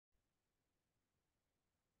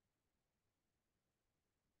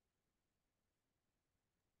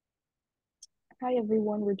Hi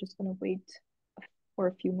everyone, we're just gonna wait for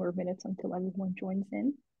a few more minutes until everyone joins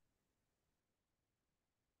in.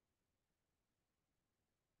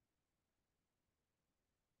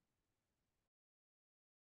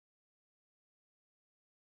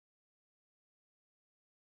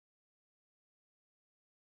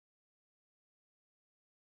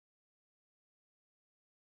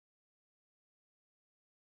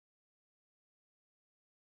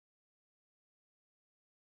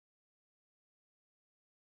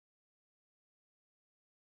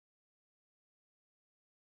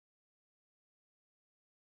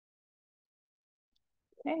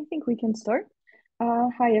 Okay, I think we can start.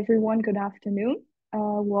 Hi everyone, good afternoon.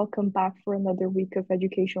 Welcome back for another week of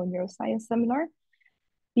Educational Neuroscience seminar.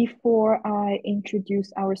 Before I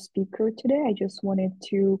introduce our speaker today, I just wanted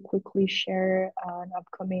to quickly share an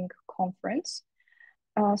upcoming conference.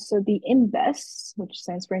 So the INVEST, which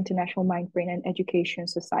stands for International Mind, Brain, and Education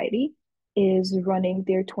Society, is running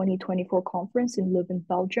their 2024 conference in Leuven,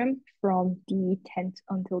 Belgium from the 10th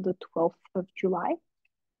until the 12th of July.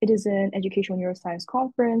 It is an educational neuroscience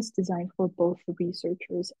conference designed for both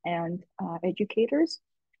researchers and educators.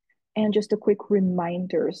 And just a quick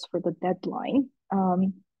reminders for the deadline.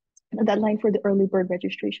 The deadline for the early bird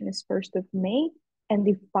registration is 1st of May, and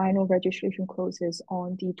the final registration closes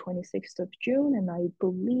on the 26th of June. And I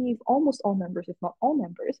believe almost all members, if not all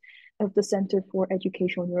members, of the Center for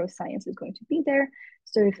Educational Neuroscience is going to be there.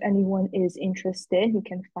 So if anyone is interested, you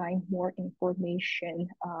can find more information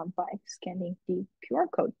by scanning the QR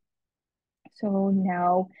code. So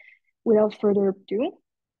now, without further ado,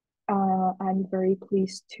 I'm very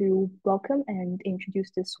pleased to welcome and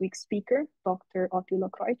introduce this week's speaker, Dr. Attila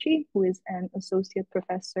Krajcsi, who is an associate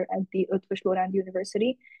professor at the Eötvös Loránd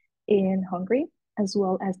University in Hungary, as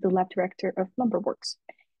well as the lab director of NumberWorks.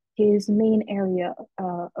 His main area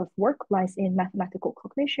of work lies in mathematical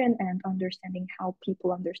cognition and understanding how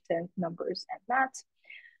people understand numbers and math.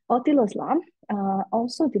 Attila's lab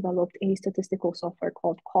also developed a statistical software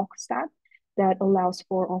called CogStat that allows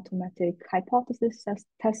for automatic hypothesis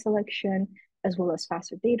test selection, as well as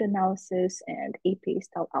faster data analysis and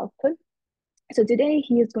API-style output. So today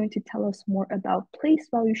he is going to tell us more about place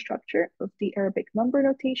value structure of the Arabic number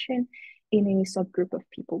notation in a subgroup of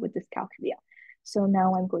people with dyscalculia. So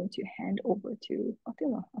now I'm going to hand over to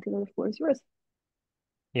Attila. Attila, the floor is yours.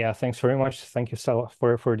 Yeah, thanks very much. Thank you, Stella,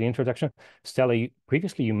 for the introduction. Stella,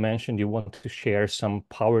 previously you mentioned you want to share some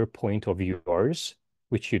PowerPoint of yours,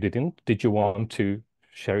 which you didn't. Did you want to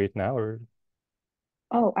share it now, or?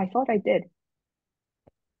 Oh, I thought I did.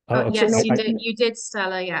 Oh, okay. So Yes, no, you did,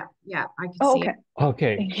 Stella. Yeah, I could oh, see okay. it.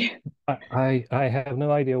 Okay. Thank you. I have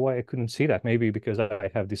no idea why I couldn't see that. Maybe because I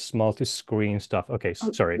have this multi-screen stuff. Okay,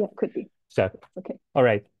 Oh, sorry. yeah, could be. So, Okay. all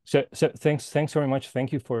right. So thanks very much.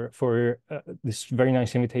 Thank you for this very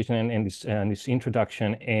nice invitation and this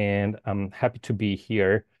introduction. And I'm happy to be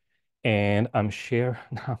here. And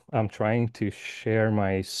now I'm trying to share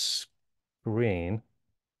my screen.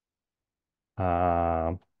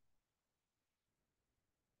 Um,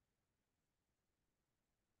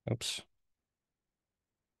 oops.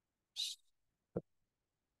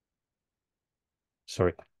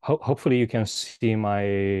 Sorry. Hopefully you can see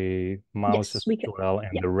my mouse Yes, as we can. well, and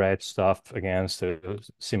Yeah. the red stuff against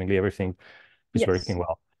seemingly everything is Yes. working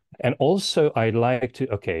well. And also I'd like to,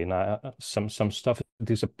 okay, now some stuff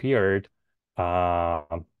disappeared.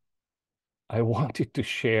 Um, I wanted to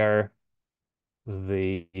share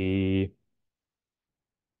the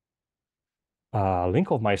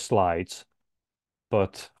link of my slides,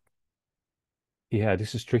 but yeah,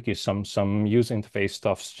 this is tricky. Some user interface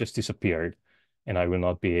stuff's just disappeared, and I will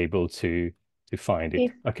not be able to find it.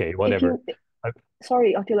 If Okay, if whatever. you Uh,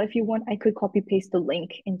 sorry, Attila, if you want, I could copy paste the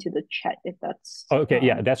link into the chat if that's Okay,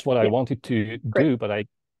 yeah, that's what I yeah, wanted to great. do, but I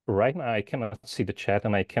right now I cannot see the chat,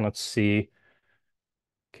 and I cannot see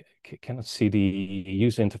the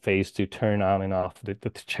user interface to turn on and off the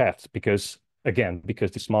chat because again,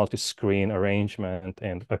 because this multi-screen arrangement.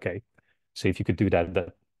 And okay, so if you could do that,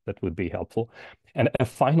 that would be helpful. And a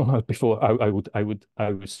final note before I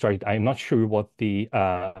would start. I'm not sure what the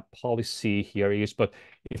policy here is, but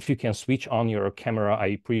if you can switch on your camera, I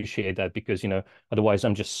appreciate that, because otherwise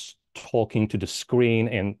I'm just talking to the screen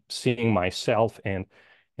and seeing myself, and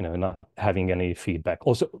not having any feedback.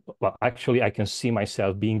 Also, well, actually, I can see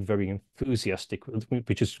myself being very enthusiastic,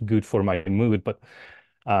 which is good for my mood. But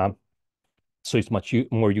so it's much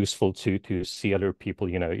more useful to see other people,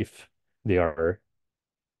 if they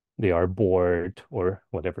are bored or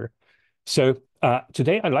whatever. So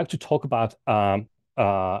today I'd like to talk about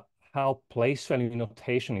how place value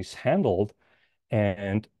notation is handled,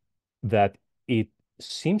 and that it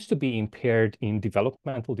seems to be impaired in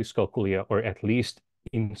developmental dyscalculia, or at least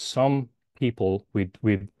in some people with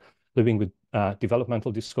living with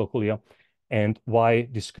developmental dyscalculia. And why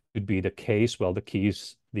this could be the case? Well, the key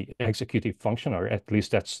is the executive function, or at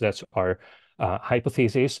least that's our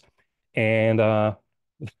hypothesis. And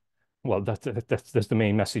well, that's the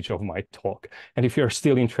main message of my talk. And if you're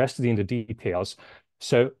still interested in the details,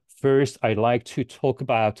 so first I'd like to talk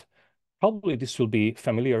about, probably this will be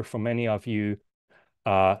familiar for many of you,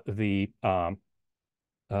 the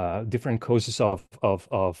different causes of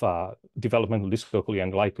developmental dyscalculia,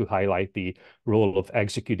 and like to highlight the role of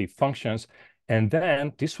executive functions. And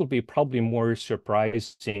then this will be probably more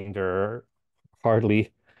surprising. There are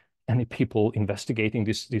hardly any people investigating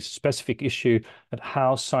this specific issue, at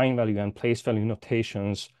how sign value and place value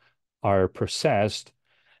notations are processed,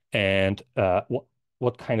 and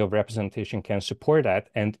what kind of representation can support that.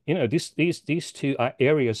 And these two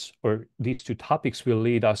areas, or these two topics, will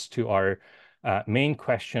lead us to our main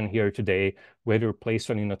question here today: whether place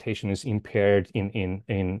value notation is impaired in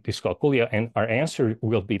dyscalculia. And our answer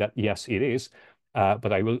will be that yes, it is.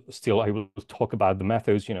 But I will talk about the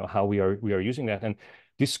methods, how we are using that. And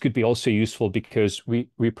this could be also useful because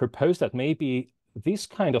we propose that maybe this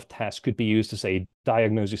kind of test could be used as a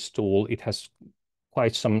diagnosis tool. It has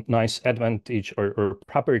quite some nice advantage or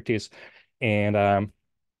properties, and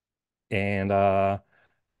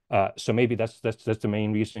so maybe that's the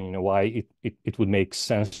main reason, why it would make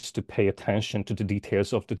sense to pay attention to the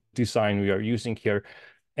details of the design we are using here.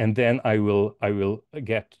 And then I will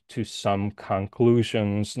get to some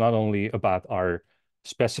conclusions, not only about our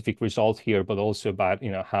specific result here, but also about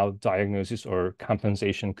how diagnosis or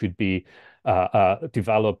compensation could be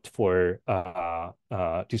developed for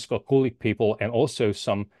dyscalculic people, and also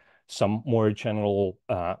some more general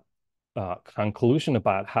conclusion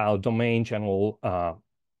about how domain general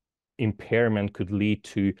impairment could lead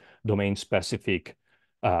to domain-specific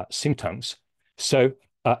symptoms. So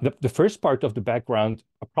the first part of the background,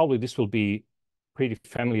 probably this will be pretty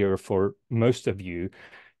familiar for most of you,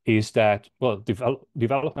 is that, well,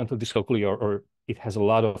 developmental dyscalculia, or it has a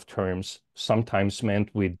lot of terms, sometimes meant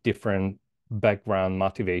with different background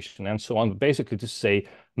motivation and so on. But basically, to say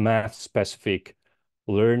math-specific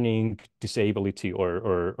learning disability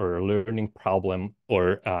or learning problem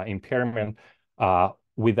or impairment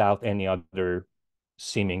without any other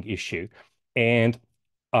seeming issue. And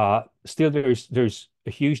still, there's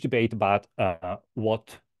a huge debate about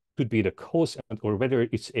what could be the cause, or whether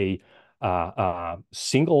it's a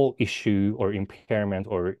single issue or impairment,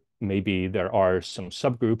 or maybe there are some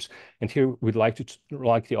subgroups. And here we'd like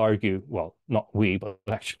to argue, well, not we, but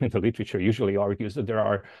actually the literature usually argues that there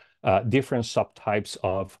are different subtypes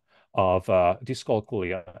of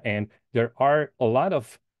dyscalculia, and there are a lot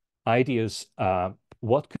of ideas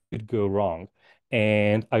what could go wrong.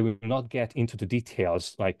 And I will not get into the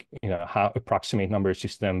details, like how approximate number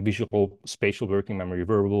system, visual spatial working memory,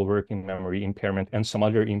 verbal working memory impairment, and some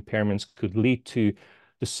other impairments could lead to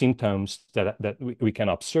the symptoms that we can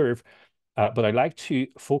observe. But I'd like to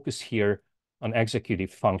focus here on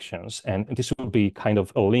executive functions, and this will be kind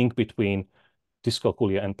of a link between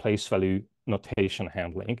dyscalculia and place value notation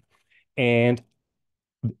handling. And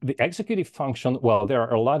the executive function, well, there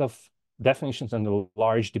are a lot of definitions and a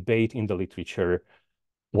large debate in the literature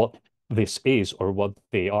what this is, or what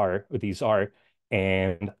these are,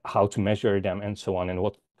 and how to measure them, and so on, and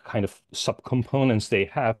what kind of subcomponents they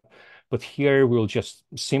have. But here we'll just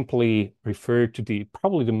simply refer to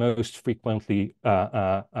probably the most frequently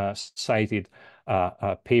cited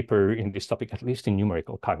paper in this topic, at least in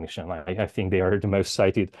numerical cognition. I think they are the most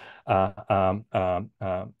cited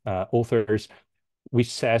authors,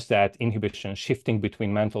 which says that inhibition, shifting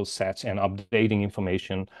between mental sets, and updating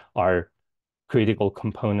information are critical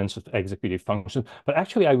components of executive function. But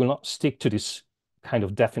actually, I will not stick to this kind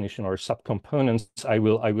of definition or subcomponents. I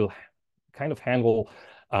will kind of handle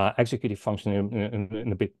executive function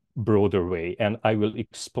in a bit broader way, and I will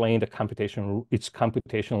explain its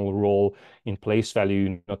computational role in place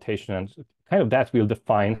value notation, and kind of that will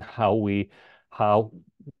define how we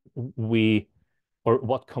or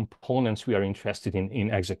what components we are interested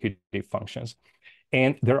in executive functions.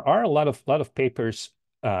 And there are a lot of papers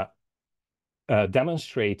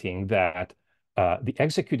demonstrating that the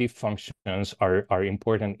executive functions are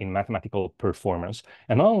important in mathematical performance,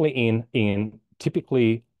 and not only in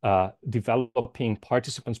typically developing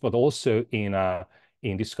participants, but also in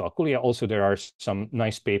dyscalculia. Also, there are some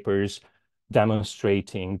nice papers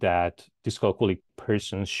demonstrating that dyscalculic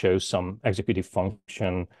persons show some executive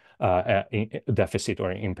function deficit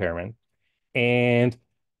or impairment. And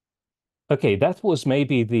okay, that was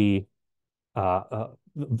maybe the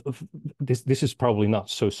this is probably not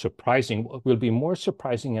so surprising. What will be more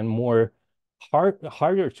surprising and more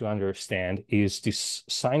harder to understand is this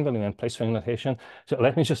sign value and place value notation. So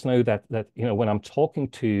let me just know that when I'm talking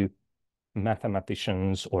to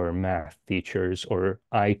mathematicians or math teachers or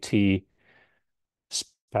IT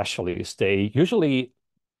specialists, they usually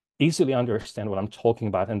easily understand what I'm talking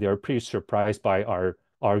about, and they're pretty surprised by our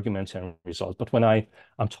arguments and results. But when I'm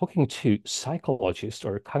talking to psychologists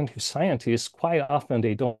or cognitive scientists, quite often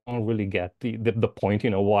they don't really get the point,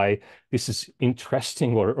 why this is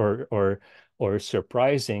interesting or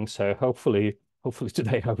surprising. So hopefully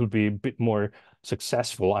today I will be a bit more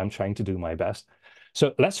successful. I'm trying to do my best.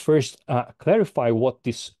 So let's first clarify what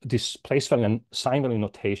this place value and sign value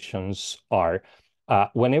notations are.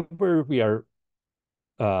 Whenever we are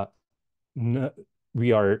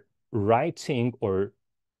writing or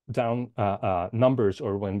down numbers,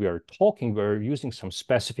 or when we are talking, we're using some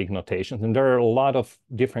specific notations, and there are a lot of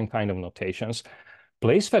different kind of notations.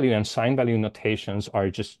 Place value and sign value notations are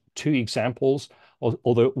just two examples,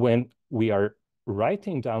 although when we are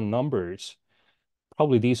writing down numbers,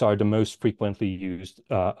 probably these are the most frequently used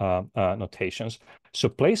notations. So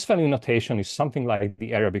place value notation is something like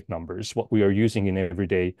the Arabic numbers, what we are using in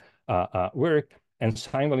everyday work, and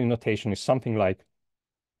sign value notation is something like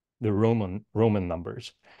the Roman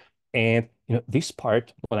numbers. And this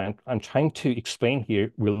part, what I'm trying to explain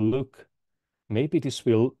here, will look, maybe this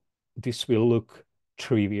will look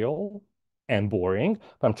trivial and boring,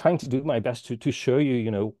 but I'm trying to do my best to show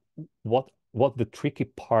you, what the tricky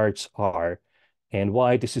parts are and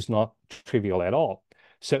why this is not trivial at all.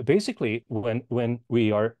 So basically, when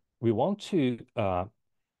we want to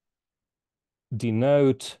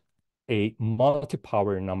denote a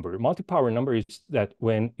multi-power number. Multi-power number is that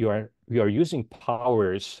when we are using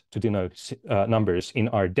powers to denote numbers in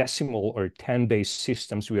our decimal or 10-base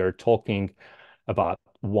systems, we are talking about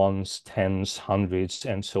ones, tens, hundreds,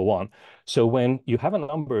 and so on. So when you have a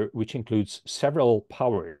number which includes several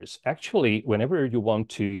powers, actually, whenever you want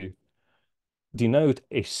to denote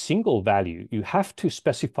a single value, you have to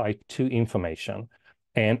specify two information.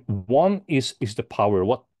 And one is the power.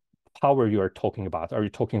 What power you are talking about? Are you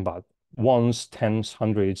talking about ones, tens,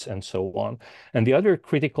 hundreds, and so on? And the other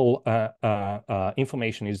critical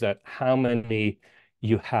information is that how many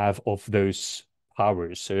you have of those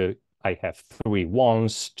powers. So I have 3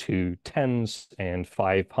 ones, 2 tens, and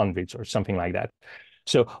 5 hundreds, or something like that.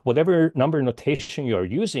 So whatever number notation you are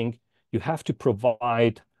using, you have to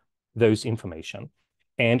provide those information.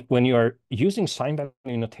 And when you are using sign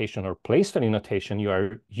value notation or place value notation, you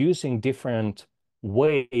are using different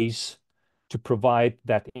ways to provide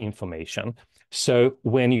that information. So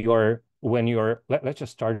let's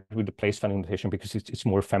just start with the place value notation because it's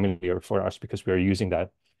more familiar for us because we are using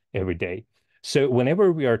that every day. So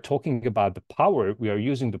whenever we are talking about the power, we are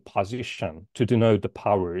using the position to denote the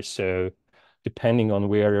power. So depending on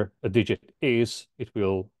where a digit is, it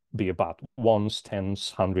will be about ones,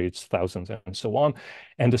 tens, hundreds, thousands, and so on.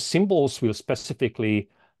 And the symbols will specifically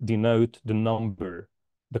denote the number,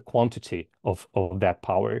 the quantity of that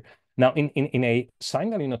power. Now, in a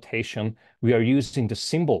sign value notation, we are using the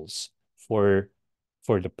symbols for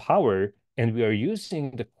the power, and we are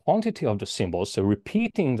using the quantity of the symbols, so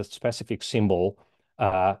repeating the specific symbol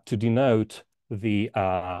to denote the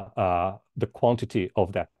quantity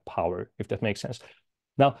of that power, if that makes sense.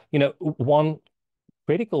 Now, one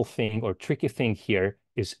critical thing or tricky thing here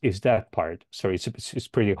is that part. Sorry, it's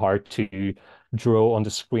pretty hard to draw on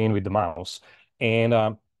the screen with the mouse.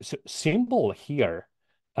 And so symbol here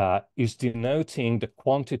is denoting the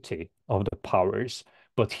quantity of the powers.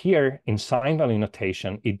 But here in sign value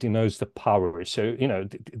notation, it denotes the power. So,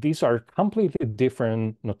 these are completely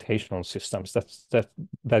different notational systems.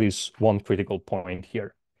 That is one critical point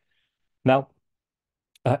here. Now,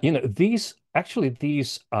 these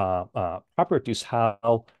properties,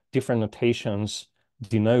 how different notations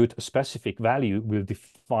denote a specific value, will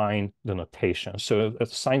define the notation. So a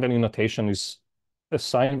sign value notation is a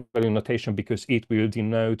sign value notation because it will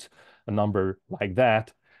denote a number like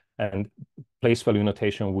that, and place value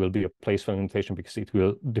notation will be a place value notation because it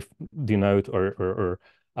will denote or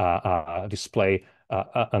display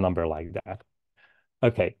a number like that.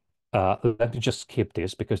 Okay, let me just skip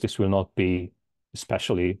this because this will not be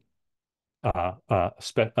especially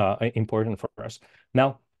important for us.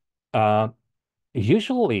 Now,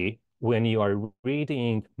 usually when you are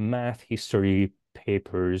reading math history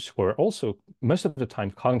papers, or also most of the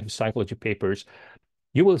time cognitive psychology papers,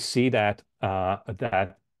 you will see that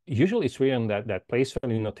that usually it's written that place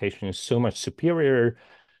value notation is so much superior.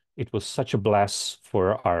 It was such a bless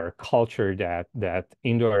for our culture that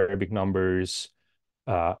Indo-Arabic numbers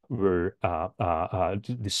were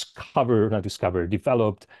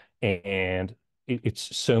developed, and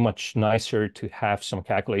it's so much nicer to have some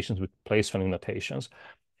calculations with place value notations.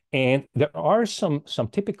 And there are some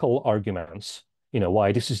typical arguments,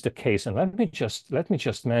 why this is the case. And let me just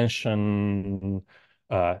mention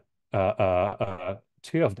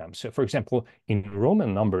two of them. So, for example, in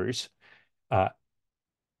Roman numbers, uh,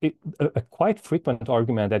 a quite frequent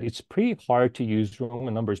argument that it's pretty hard to use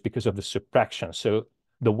Roman numbers because of the subtraction. So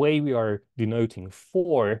the way we are denoting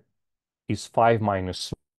 4 is 5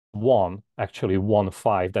 minus 1, actually 1,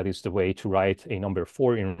 5. That is the way to write a number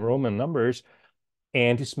 4 in Roman numbers.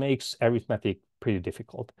 And this makes arithmetic pretty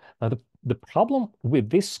difficult. Now, the problem with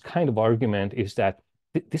this kind of argument is that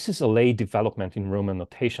this is a late development in Roman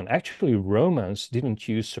notation. Actually, Romans didn't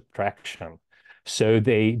use subtraction. So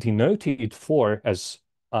they denoted 4 as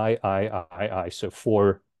I, so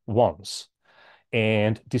 4 ones.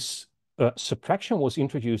 And this subtraction was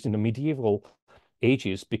introduced in the medieval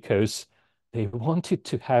ages because they wanted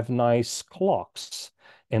to have nice clocks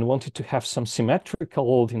and wanted to have some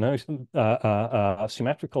symmetrical,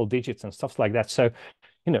 symmetrical digits and stuff like that. So,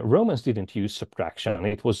 Romans didn't use subtraction.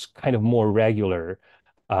 It was kind of more regular,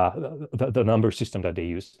 the number system that they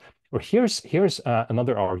used. Or here's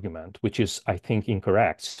another argument, which is, I think,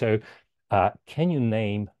 incorrect. So, can you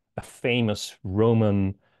name a famous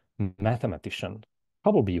Roman mathematician?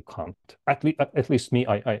 Probably you can't. At least me,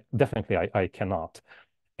 I definitely I cannot.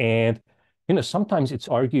 And sometimes it's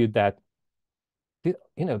argued that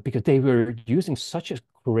because they were using such a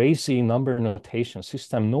crazy number notation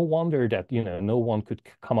system, no wonder that no one could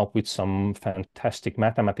come up with some fantastic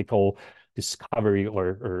mathematical discovery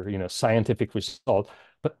or scientific result.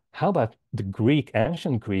 But how about the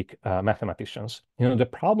ancient Greek mathematicians? The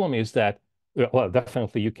problem is that, well,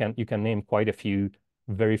 definitely you can name quite a few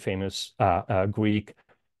very famous Greek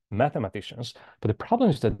mathematicians, but the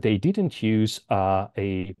problem is that they didn't use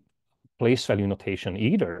a place value notation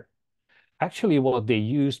either. Actually, what they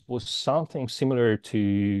used was something similar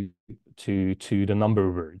to the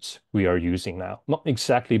number words we are using now. Not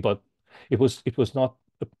exactly, but it was not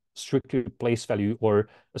a strictly place value or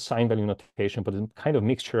a sign value notation, but a kind of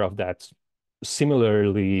mixture of that,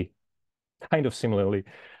 kind of similarly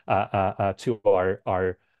to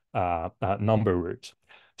our number words.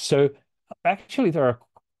 So actually, there are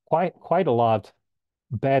quite a lot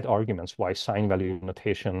bad arguments why sign value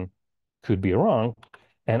notation could be wrong.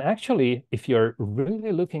 And actually, if you're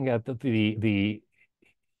really looking at the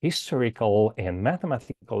historical and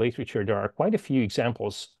mathematical literature, there are quite a few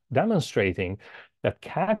examples demonstrating that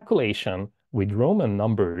calculation with Roman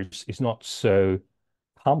numbers is not so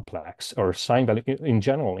complex, or sign value in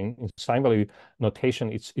general, in sign value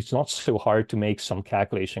notation, it's not so hard to make some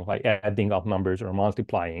calculation like adding up numbers or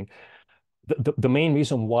multiplying. The main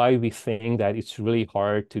reason why we think that it's really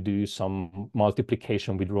hard to do some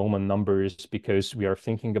multiplication with Roman numbers because we are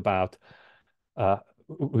thinking about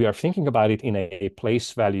it in a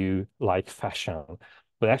place value like fashion.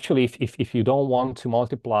 But actually, if you don't want to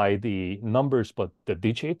multiply the numbers but the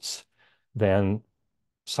digits, then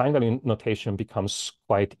sign value notation becomes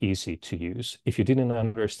quite easy to use. If you didn't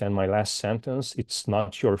understand my last sentence, it's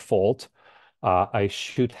not your fault. I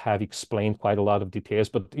should have explained quite a lot of details,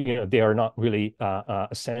 but they are not really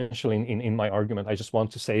essential in my argument. I just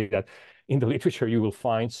want to say that in the literature you will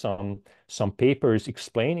find some papers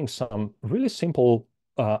explaining some really simple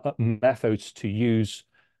methods to use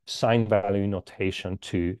sign value notation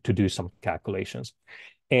to do some calculations.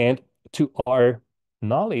 And to our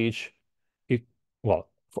knowledge, well,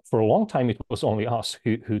 for a long time, it was only us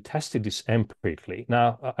who tested this empirically.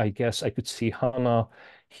 Now, I guess I could see Hannah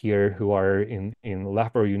here, who are in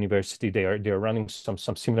Loughborough University. They are running some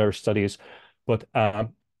similar studies, but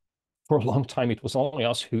for a long time, it was only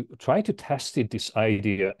us who tried to test this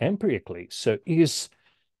idea empirically. So, is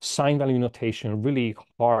sign value notation really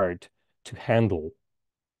hard to handle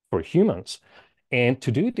for humans? And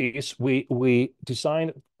to do this, we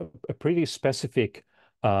designed a pretty specific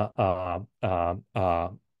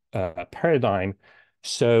paradigm.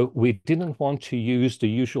 So we didn't want to use the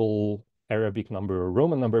usual Arabic number or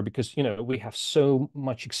Roman number because we have so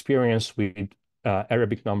much experience with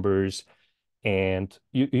Arabic numbers, and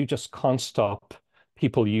you just can't stop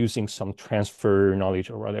people using some transfer knowledge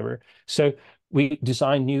or whatever. So we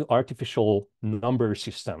designed new artificial number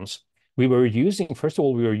systems. First of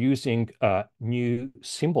all, we were using new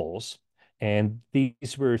symbols, and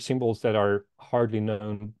these were symbols that are hardly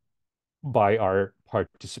known by our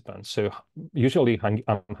participants. So usually I'm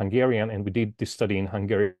Hungarian, and we did this study in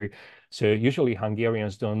Hungary. So usually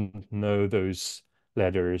Hungarians don't know those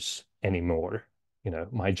letters anymore.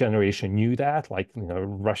 my generation knew that, like,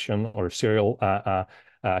 Russian or serial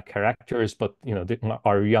characters, but,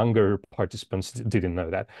 our younger participants didn't know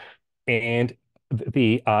that. And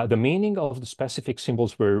the meaning of the specific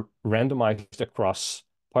symbols were randomized across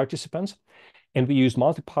participants. And we used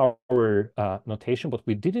multi-power notation, but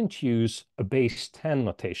we didn't use a base 10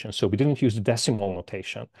 notation. So we didn't use the decimal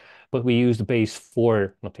notation, but we used the base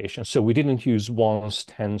 4 notation. So we didn't use ones,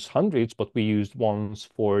 tens, hundreds, but we used ones,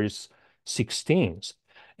 fours, 16s.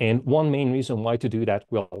 And one main reason why to do that,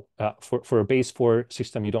 well, for a base 4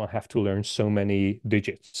 system, you don't have to learn so many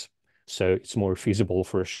digits. So it's more feasible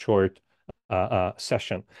for a short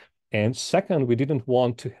session. And second, we didn't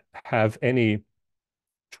want to have any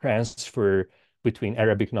transfer between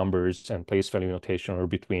Arabic numbers and place value notation, or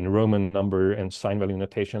between Roman number and sign value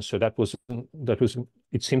notation. So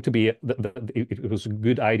it seemed to be it was a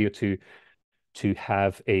good idea to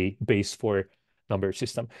have a base 4 number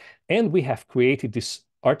system. And we have created this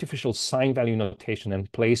artificial sign value notation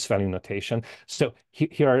and place value notation. So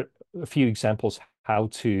here are a few examples how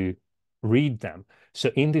to read them. So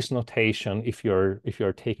in this notation, if you're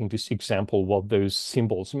taking this example, what those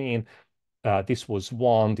symbols mean, this was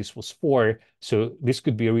 1, this was 4. So this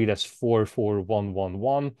could be read as 4, 4, 1, 1,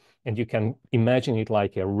 1. And you can imagine it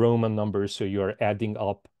like a Roman number. So you're adding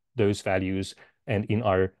up those values. And in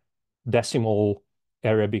our decimal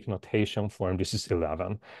Arabic notation form, this is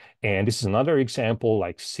 11. And this is another example,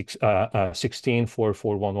 like 16, 4,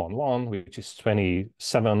 4, 1, 1, 1, which is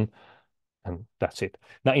 27. And that's it.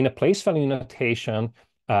 Now, in a place value notation,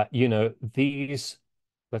 let's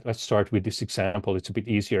start with this example. It's a bit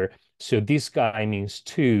easier. So this guy means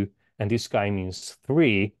 2, and this guy means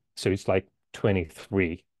 3. So it's like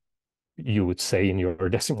 23, you would say, in your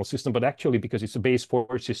decimal system. But actually, because it's a base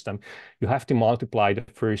 4 system, you have to multiply the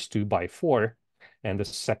first 2 by 4 and the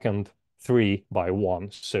second 3 by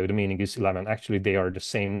 1. So the meaning is 11. Actually, they are the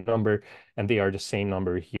same number, and they are the same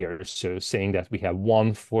number here. So saying that we have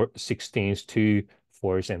 1 4 16s, 2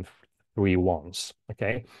 4s, and 3 1s.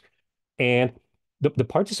 Okay. And the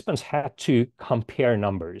participants had to compare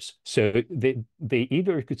numbers. So they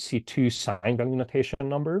either could see 2 sign value notation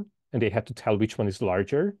number, and they had to tell which one is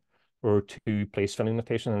larger, or 2 place value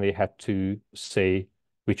notation, and they had to say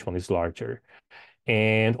which one is larger.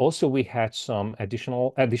 And also we had some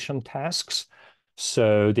additional addition tasks.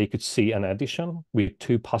 So they could see an addition with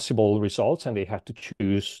 2 possible results, and they had to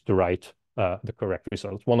choose the correct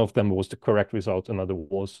result. One of them was the correct result, another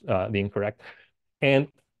was the incorrect. And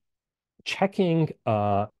checking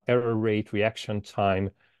error rate, reaction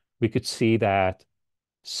time, we could see that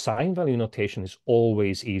sign value notation is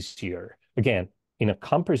always easier. Again, in a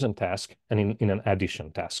comparison task and in an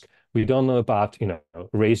addition task. We don't know about,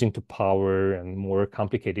 raising to power and more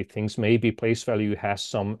complicated things. Maybe place value has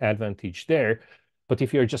some advantage there. But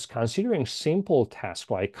if you're just considering simple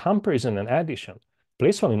tasks like comparison and addition,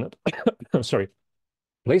 place value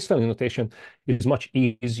notation is much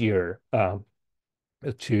easier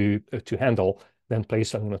to handle than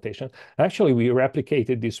place value notation. Actually, we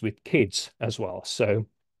replicated this with kids as well. So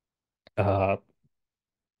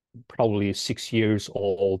probably 6 years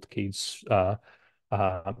old kids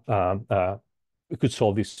could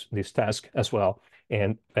solve this task as well,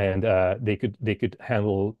 and they could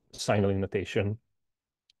handle sign value notation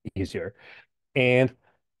easier. And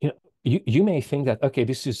you may think that, okay,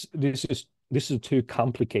 this is a too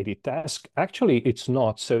complicated task. Actually, it's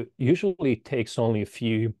not. So usually it takes only a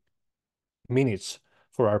few minutes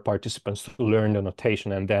for our participants to learn the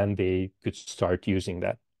notation, and then they could start using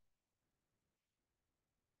that.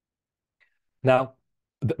 Now,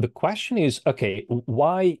 the question is, okay,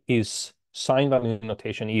 why is sign value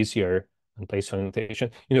notation easier than place value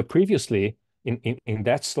notation? Previously in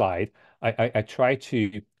that slide, I tried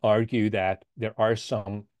to argue that there are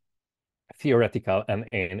some theoretical and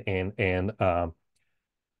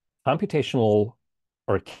computational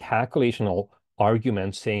or calculational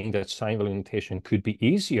arguments saying that sign value notation could be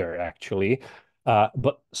easier, actually.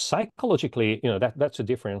 But psychologically, that's a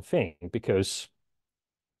different thing, because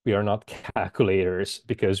we are not calculators,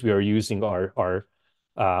 because we are using our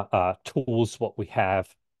tools, what we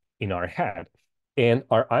have in our head. And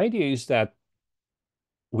our idea is that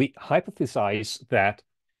we hypothesize that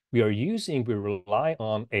we rely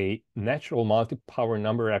on a natural multi-power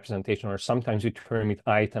number representation, or sometimes we term it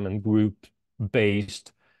item and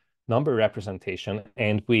group-based number representation.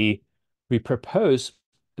 And we propose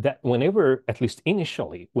that whenever, at least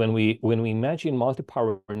initially, when we imagine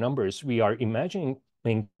multi-power numbers, we are imagining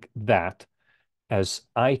that as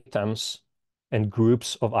items and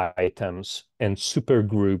groups of items and super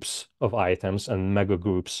groups of items and mega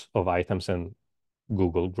groups of items and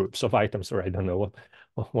Google groups of items, or I don't know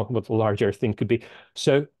what a larger thing could be.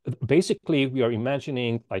 So basically, we are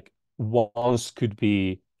imagining like ones could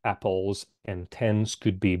be apples and tens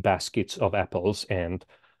could be baskets of apples and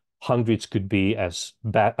hundreds could be as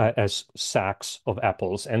sacks of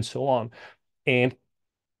apples and so on. And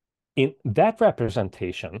in that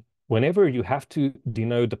representation, whenever you have to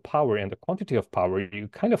denote the power and the quantity of power, you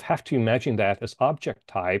kind of have to imagine that as object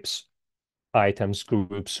types, items,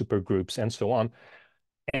 groups, supergroups, and so on,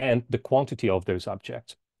 and the quantity of those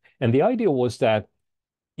objects. And the idea was that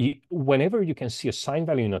whenever you can see a sign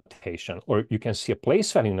value notation or you can see a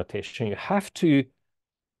place value notation, you have to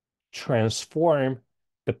transform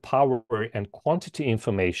the power and quantity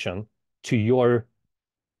information to your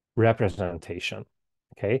representation.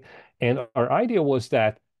 Okay. And our idea was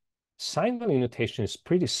that sign value notation is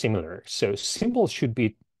pretty similar. So symbols should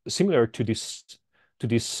be similar to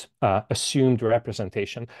this assumed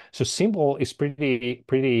representation. So symbol is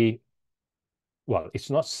pretty well, it's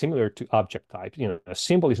not similar to object type. You know, a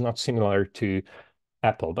symbol is not similar to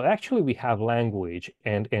Apple, but actually we have language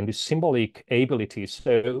and the symbolic abilities.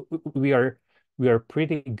 So we are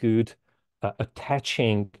pretty good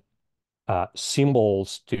attaching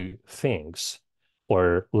symbols to things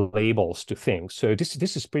or labels to things. So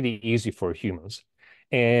this is pretty easy for humans.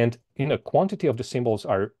 And quantity of the symbols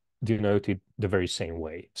are denoted the very same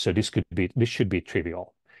way. So this should be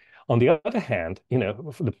trivial. On the other hand,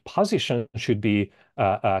 the position should be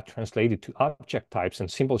translated to object types, and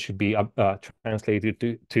symbols should be translated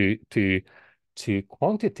to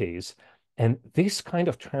quantities. And this kind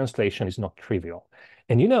of translation is not trivial.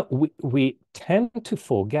 And we tend to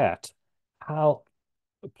forget how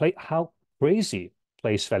crazy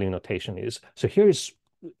place value notation is. So here is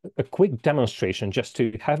a quick demonstration just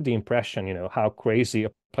to have the impression, how crazy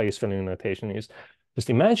a place value notation is. Just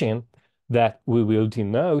imagine that we will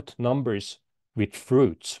denote numbers with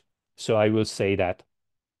fruits. So I will say that,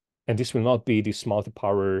 and this will not be this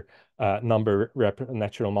multi-power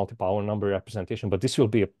natural multi-power number representation, but this will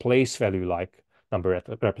be a place value like number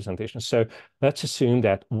representation. So let's assume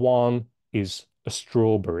that 1 is a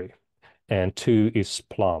strawberry, and 2 is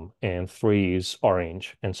plum, and 3 is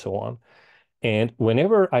orange, and so on. And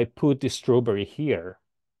whenever I put the strawberry here,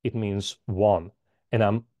 it means 1.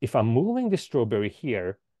 And if I'm moving the strawberry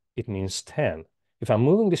here, it means 10. If I'm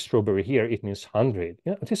moving the strawberry here, it means 100.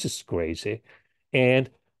 This is crazy. And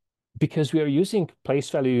because we are using place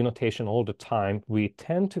value notation all the time, we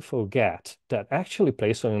tend to forget that actually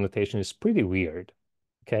place value notation is pretty weird.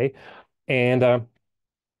 Okay. And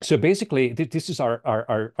so basically, this is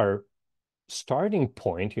our starting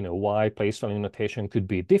point, why place value notation could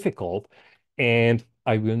be difficult. And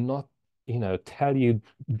I will not, tell you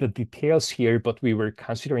the details here, but we were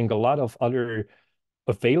considering a lot of other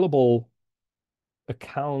available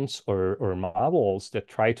accounts or models that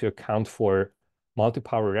try to account for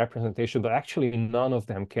multi-power representation, but actually none of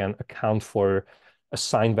them can account for a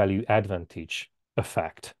sign value advantage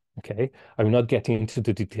effect. Okay, I will not get into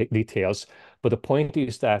the details, but the point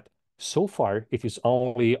is that so far it is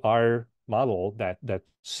only our model that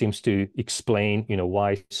seems to explain,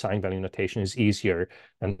 why sign value notation is easier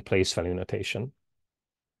than place value notation.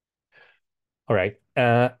 All right,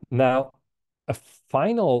 now a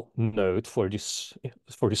final note for this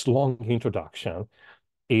long introduction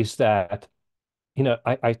is that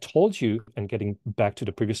I told you, and getting back to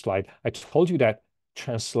the previous slide, I told you that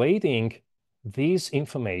translating this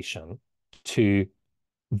information to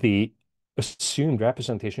the assumed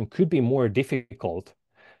representation could be more difficult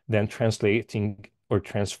than translating or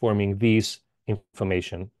transforming these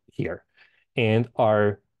information here. And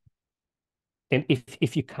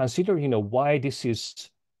if you consider, why this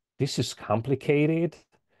is complicated,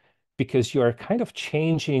 because you're kind of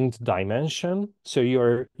changing the dimension. So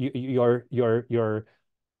you're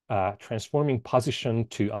transforming position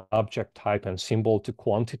to object type and symbol to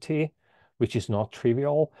quantity, which is not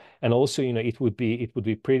trivial. And also, it would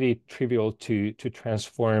be pretty trivial to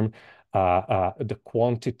transform the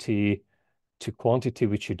quantity to quantity,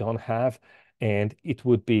 which you don't have. And it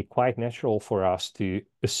would be quite natural for us to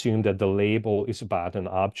assume that the label is about an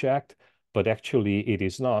object, but actually it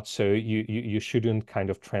is not. So you shouldn't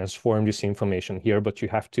kind of transform this information here, but you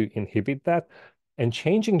have to inhibit that. And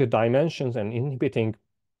changing the dimensions and inhibiting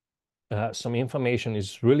some information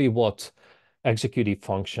is really what executive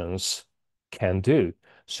functions can do.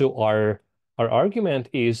 So our argument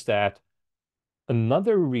is that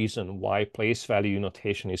another reason why place value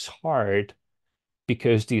notation is hard,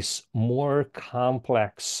 because this more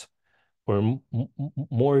complex or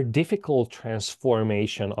more difficult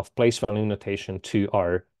transformation of place value notation to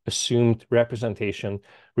our assumed representation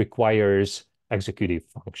requires executive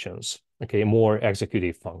functions, okay, more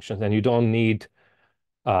executive functions. And you don't need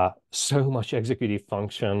so much executive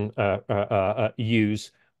function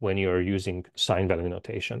use when you're using sign value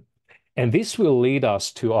notation. And this will lead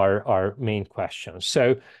us to our main question.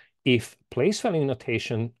 So if place value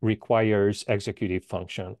notation requires executive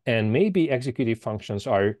function, and maybe executive functions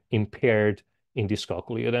are impaired in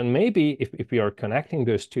dyscalculia, then maybe if we are connecting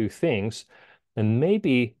those two things, then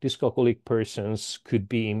maybe dyscalculic persons could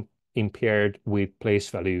be impaired with place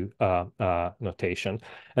value notation.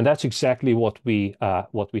 And that's exactly what we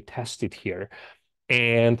tested here.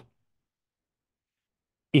 And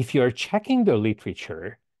if you're checking the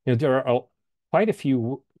literature, there are quite a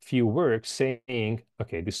few works saying,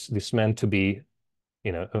 okay, this meant to be,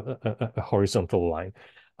 a horizontal line.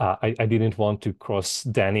 I didn't want to cross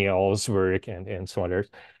Daniel's work and so others.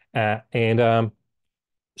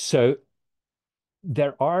 So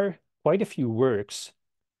there are quite a few works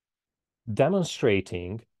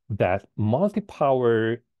demonstrating that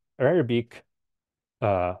multi-power Arabic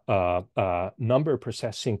number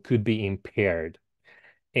processing could be impaired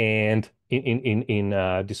and in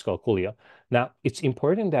dyscalculia. Now, it's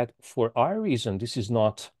important that for our reason, this is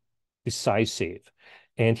not decisive.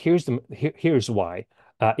 And here's why.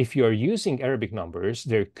 If you're using Arabic numbers,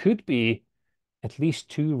 there could be at least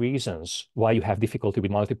two reasons why you have difficulty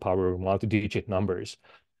with multi-power or multi-digit numbers.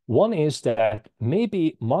 One is that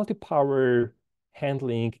maybe multi-power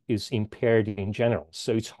handling is impaired in general.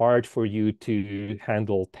 So it's hard for you to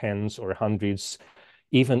handle tens or hundreds,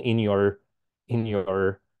 even in your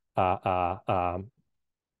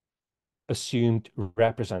assumed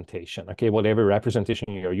representation. Okay, whatever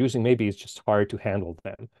representation you're using, maybe it's just hard to handle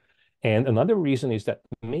them. And another reason is that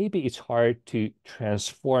maybe it's hard to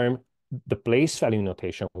transform the place value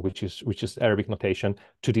notation, which is Arabic notation,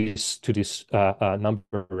 to this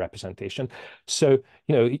number representation. So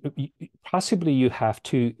possibly you have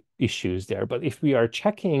two issues there. But if we are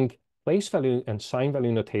checking place value and sign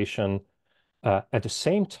value notation at the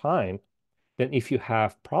same time, then if you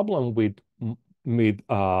have problem with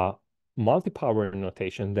multi-power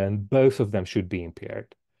notation, then both of them should be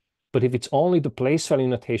impaired. But if it's only the place value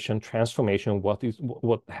notation transformation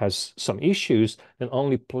what has some issues, then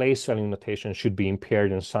only place value notation should be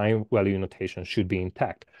impaired and sign value notation should be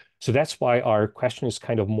intact. So that's why our question is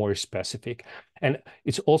kind of more specific. And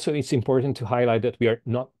it's important to highlight that we are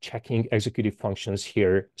not checking executive functions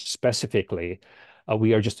here specifically.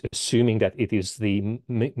 We are just assuming that it is the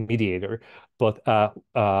mediator. But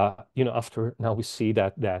after now we see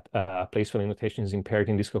that place value notation is impaired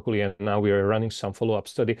in dyscalculia, and now we are running some follow-up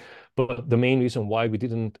study. But the main reason why we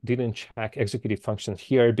didn't check executive functions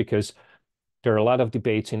here, because there are a lot of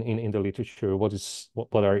debates in the literature.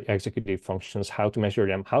 What are executive functions? How to measure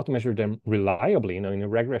them reliably? In a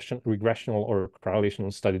regressional or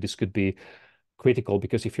correlational study, this could be critical,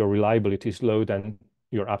 because if your reliability is low, then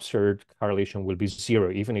your absurd correlation will be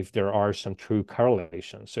zero, even if there are some true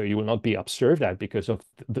correlations. So you will not be observed at because of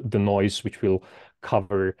the noise which will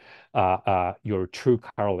cover your true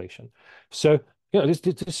correlation. So this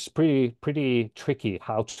is pretty tricky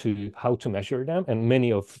how to measure them, and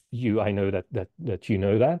many of you, I know that you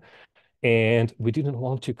know that. And we didn't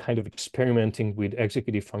want to kind of experimenting with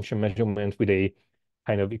executive function measurement with a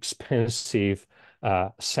kind of expensive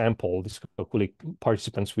sample, dyscalculic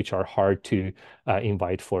participants, which are hard to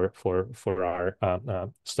invite for our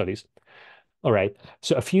studies. All right,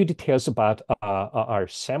 so a few details about our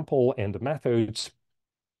sample and the methods.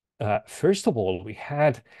 First of all, we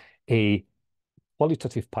had a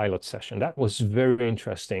qualitative pilot session. That was very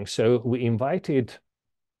interesting. So we invited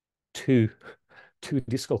two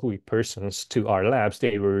dyscalculic persons to our labs.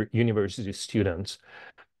 They were university students.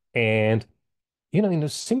 And in a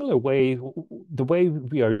similar way, the way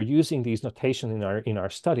we are using these notation in our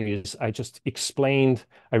studies, I just explained.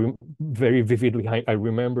 Very vividly. I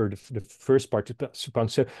remember the first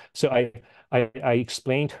participant. So I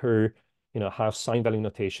explained her, how sign value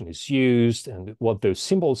notation is used and what those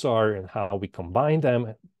symbols are and how we combine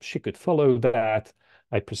them. She could follow that.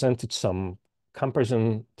 I presented some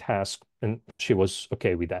comparison task, and she was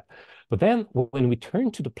okay with that. But then when we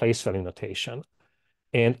turned to the place value notation,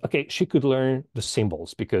 and okay, she could learn the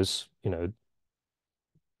symbols, because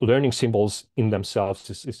learning symbols in themselves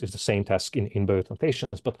is the same task in both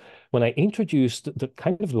notations. But when I introduced the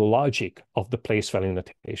kind of the logic of the place value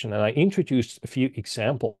notation, and I introduced a few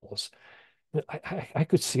examples, I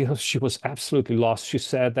could see how she was absolutely lost. She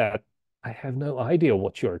said that, I have no idea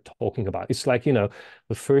what you're talking about. It's like, the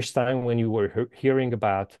first time when you were hearing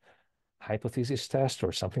about hypothesis test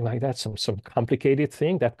or something like that, some complicated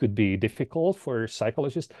thing that could be difficult for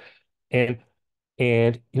psychologists. And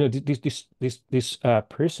this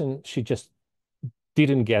person, she just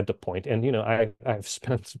didn't get the point. And I've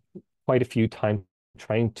spent quite a few time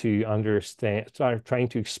trying to understand, trying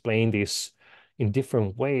to explain this in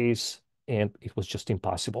different ways, and it was just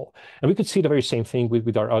impossible. And we could see the very same thing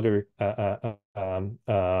with our other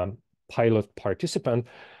pilot participant.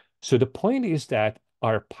 So the point is that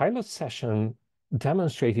our pilot session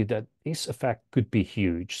demonstrated that this effect could be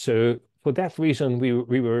huge. So for that reason, we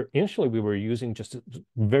were using just a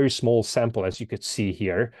very small sample, as you could see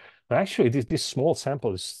here. But actually, this small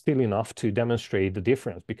sample is still enough to demonstrate the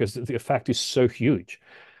difference because the effect is so huge.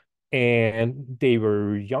 And they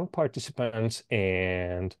were young participants,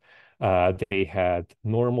 and they had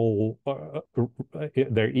normal,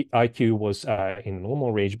 their IQ was in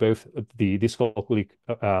normal range, both the dyscalculic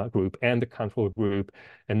group and the control group,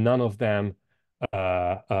 and none of them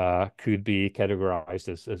could be categorized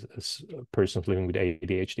as persons living with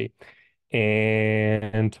ADHD.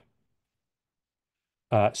 And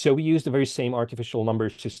so we used the very same artificial number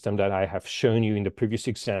system that I have shown you in the previous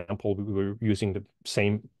example. We were using the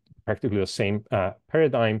same, practically the same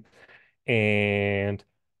paradigm. And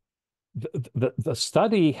the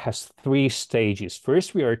study has 3 stages.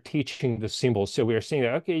 First, we are teaching the symbols. So we are saying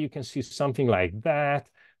that, okay, you can see something like that.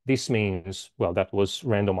 This means, well, that was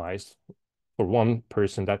randomized for one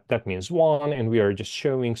person. That means 1. And we are just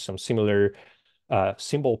showing some similar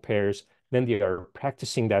symbol pairs. Then they are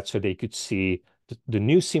practicing that so they could see the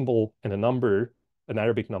new symbol and a number, an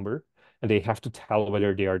Arabic number, and they have to tell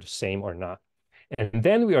whether they are the same or not. And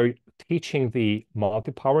then we are teaching the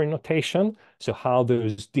multi-power notation, so how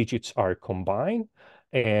those digits are combined.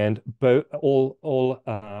 And all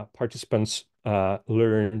participants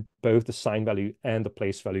learn both the sign value and the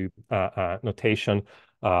place value notation.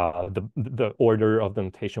 The order of the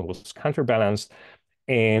notation was counterbalanced.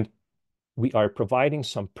 And we are providing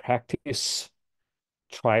some practice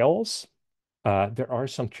trials. There are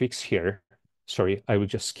some tricks here. Sorry, I will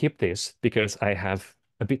just skip this because I have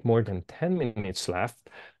a bit more than 10 minutes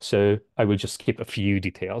left. So I will just skip a few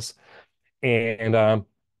details. And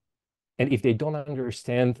if they don't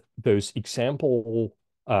understand those example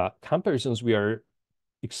comparisons, we are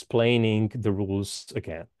explaining the rules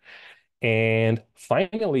again. And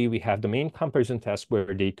finally, we have the main comparison test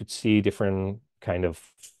where they could see different kind of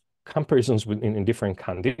comparisons in different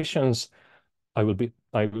conditions. I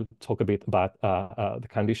will talk a bit about the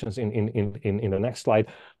conditions in the next slide.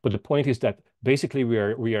 But the point is that basically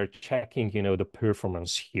we are checking, the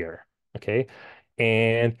performance here. Okay.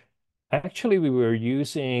 And actually we were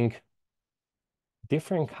using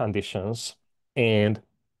different conditions, and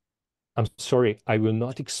I'm sorry, I will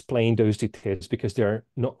not explain those details because they're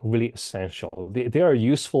not really essential. They are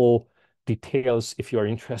useful details if you are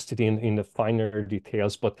interested in the finer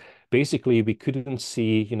details, but basically we couldn't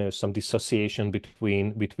see, some dissociation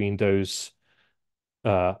between those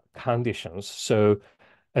conditions. So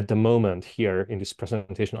at the moment here in this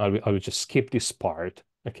presentation, I will just skip this part,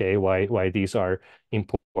 okay, why these are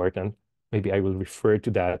important. Maybe I will refer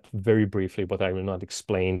to that very briefly, but I will not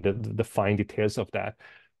explain the fine details of that.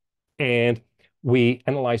 And we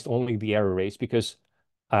analyzed only the error rates because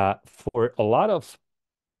for a lot of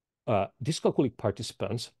dyscalculic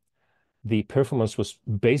participants, the performance was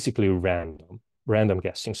basically random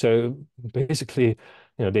guessing. So basically,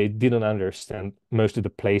 they didn't understand most of the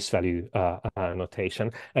place value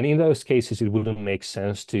notation. And in those cases, it wouldn't make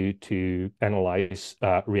sense to analyze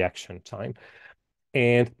reaction time.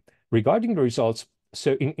 And regarding the results,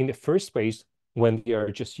 so in the first phase, when they are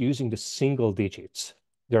just using the single digits,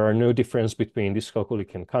 there are no difference between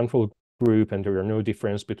dyscalculic and control group, and there are no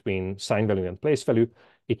difference between sign value and place value.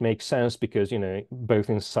 It makes sense because, both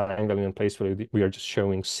in sign value and place value, we are just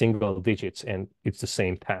showing single digits and it's the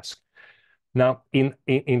same task. Now, in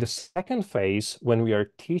the second phase, when we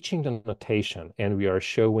are teaching the notation and we are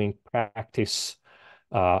showing practice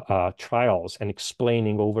trials and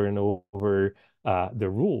explaining over and over the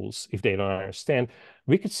rules, if they don't understand,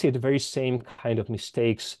 we could see the very same kind of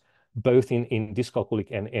mistakes both in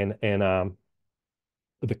dyscalculic and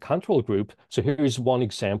the control group. So here is one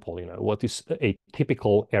example, what is a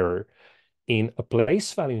typical error. In a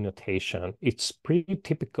place value notation, it's pretty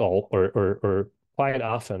typical or quite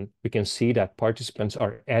often we can see that participants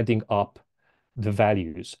are adding up the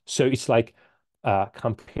values. So it's like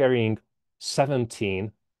comparing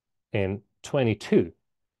 17 and 22.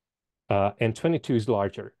 And 22 is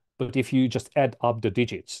larger. But if you just add up the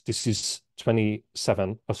digits, this is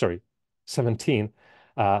 27, 17.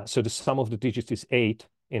 So the sum of the digits is 8.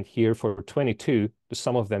 And here for 22, the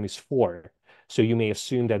sum of them is 4. So you may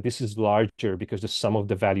assume that this is larger because the sum of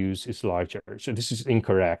the values is larger. So this is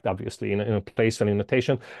incorrect, obviously, in a place value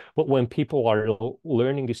notation. But when people are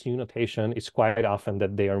learning this new notation, it's quite often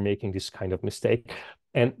that they are making this kind of mistake.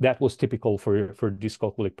 And that was typical for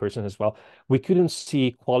dyscalculic persons as well. We couldn't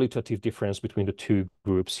see qualitative difference between the two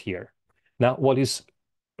groups here. Now, what is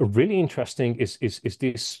really interesting is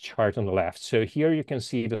this chart on the left. So here you can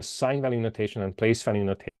see the sign value notation and place value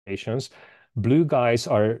notations. Blue guys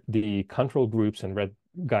are the control groups and red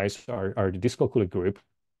guys are the dyscalculic group.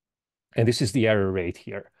 And this is the error rate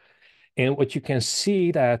here. And what you can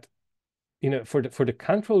see that, for the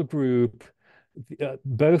control group,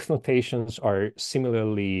 both notations are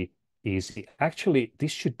similarly easy. Actually,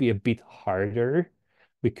 this should be a bit harder.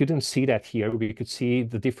 We couldn't see that here. We could see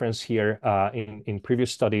the difference here in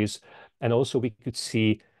previous studies. And also we could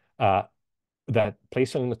see that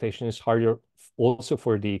place value notation is harder also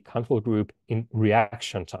for the control group in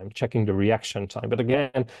reaction time, checking the reaction time. But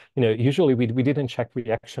again, usually we didn't check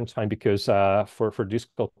reaction time because for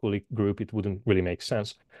dyscalculic group, it wouldn't really make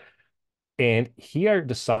sense. And here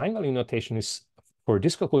the sign value notation is for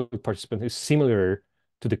dyscalculic participant is similar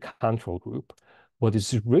to the control group. What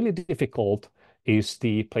is really difficult is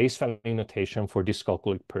the place value notation for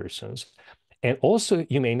dyscalculic persons. And also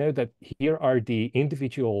you may know that here are the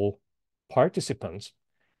individual participants.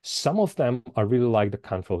 Some of them are really like the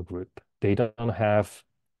control group. They don't have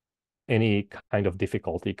any kind of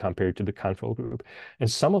difficulty compared to the control group. And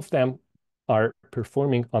some of them are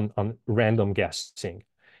performing on random guessing.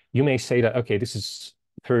 You may say that, okay, this is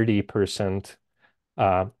 30%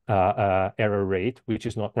 error rate, which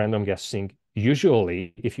is not random guessing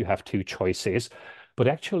usually if you have two choices. But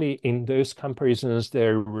actually in those comparisons,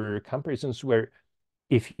 there were comparisons where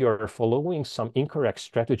if you're following some incorrect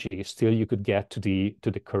strategy, still you could get to the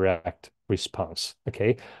correct response.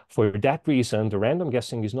 Okay. For that reason, the random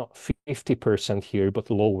guessing is not 50% here, but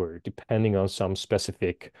lower, depending on some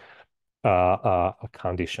specific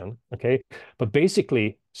condition. Okay. But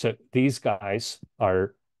basically, so these guys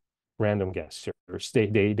are random guessers. They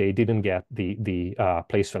didn't get the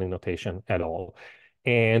place value notation at all.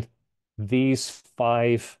 And these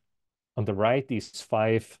five on the right, these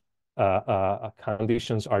five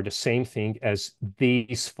conditions are the same thing as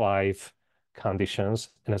these five conditions.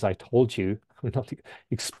 And as I told you, I'm not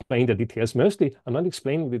explaining the details. Mostly, I'm not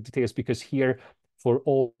explaining the details because here, for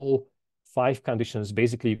all five conditions,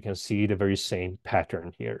 basically you can see the very same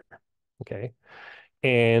pattern here. Okay,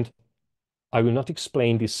 and I will not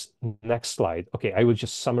explain this next slide. Okay, I will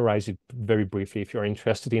just summarize it very briefly. If you're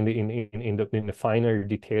interested in the finer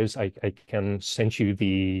details, I can send you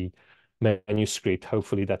the manuscript.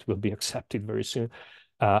 Hopefully that will be accepted very soon.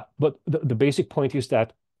 But the basic point is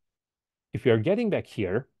that if you're getting back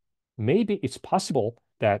here, maybe it's possible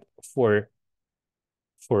that for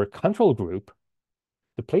a control group,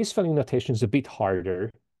 the place value notation is a bit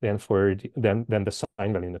harder than the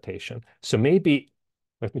sign value notation. So maybe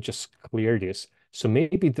let me just clear this. So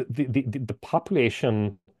maybe the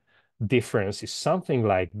population difference is something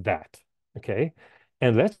like that. Okay,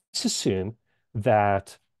 and let's assume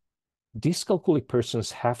that dyscalculic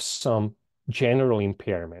persons have some general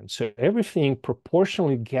impairment. So everything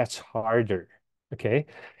proportionally gets harder. Okay,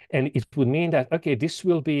 and it would mean that, okay, this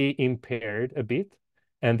will be impaired a bit,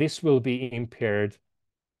 and this will be impaired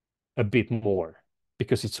a bit more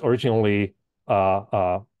because it's originally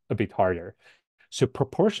a bit harder. So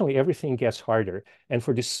proportionally, everything gets harder. And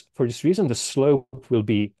for this reason, the slope will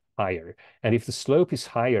be higher. And if the slope is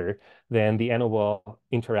higher, then the ANOVA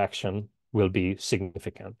interaction will be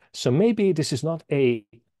significant. So maybe this is not a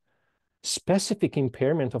specific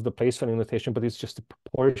impairment of the place value notation, but it's just a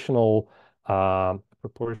proportional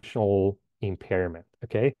impairment.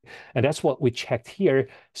 Okay, and that's what we checked here.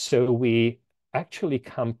 So we actually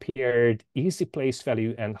compared easy place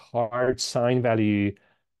value and hard sign value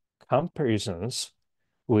comparisons,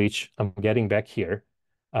 which I'm getting back here.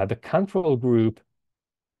 The control group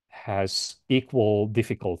has equal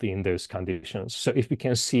difficulty in those conditions. So if we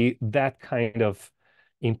can see that kind of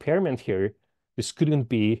impairment here, this couldn't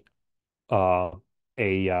be a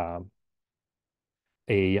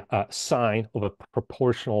sign of a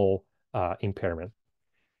proportional impairment.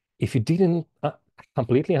 If you didn't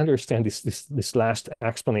completely understand this last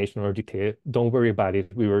explanation or detail, don't worry about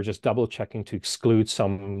it. We were just double checking to exclude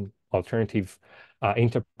some alternative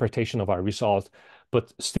interpretation of our result.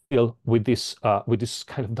 But still, with this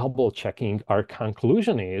kind of double checking, our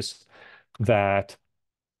conclusion is that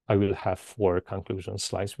I will have 4 conclusion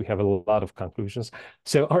slides. We have a lot of conclusions.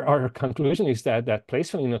 So our conclusion is that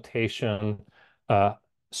place value notation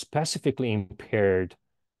specifically impaired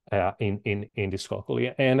in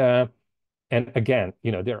dyscalculia. And And again,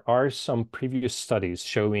 there are some previous studies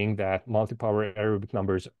showing that multi-power aerobic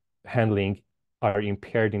numbers handling are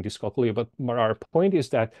impaired in dyscalculia. But our point is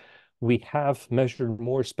that we have measured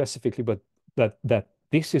more specifically, but that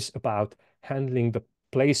this is about handling the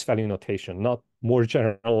place value notation, not more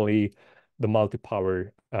generally the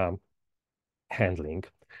multi-power handling.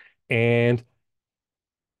 And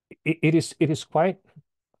it is quite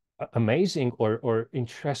amazing or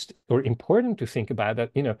interest or important to think about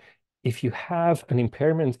that, if you have an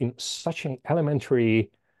impairment in such an elementary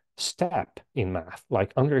step in math,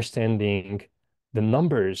 like understanding the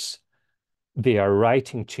numbers they are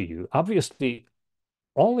writing to you, obviously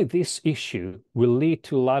only this issue will lead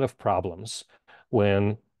to a lot of problems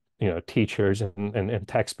when teachers and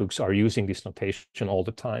textbooks are using this notation all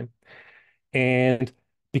the time. And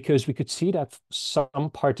because we could see that some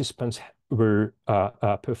participants were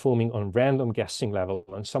performing on random guessing level,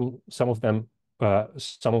 and some of them,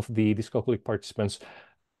 some of the dyscalculic participants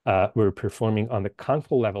were performing on the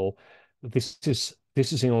control level. This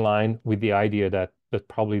is in line with the idea that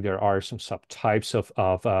probably there are some subtypes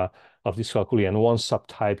of dyscalculia, and one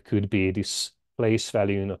subtype could be this place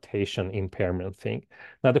value notation impairment thing.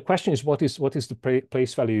 Now the question is, what is the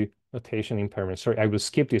place value notation impairment? Sorry, I will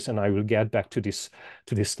skip this and I will get back to this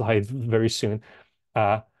slide very soon.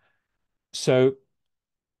 So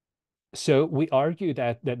we argue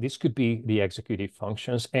that this could be the executive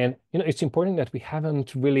functions, and it's important that we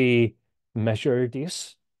haven't really measured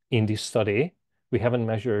this in this study. We haven't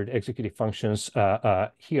measured executive functions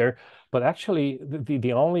here, but actually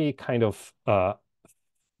the only kind of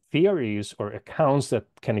theories or accounts that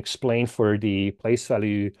can explain for the place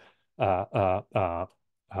value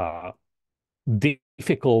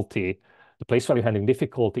difficulty, the place value handling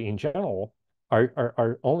difficulty in general,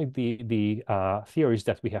 are only the theories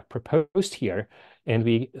that we have proposed here,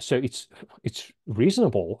 and so it's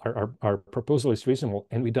reasonable. Our proposal is reasonable,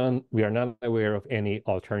 and we are not aware of any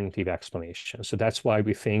alternative explanation. So that's why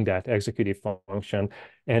we think that executive function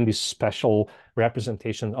and this special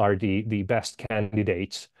representation are the best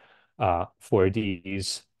candidates for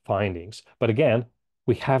these findings. But again,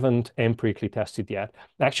 we haven't empirically tested yet.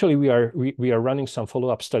 Actually, we are running some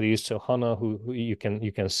follow-up studies. So Hannah, who you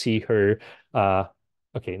can see her,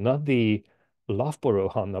 okay, not the Loughborough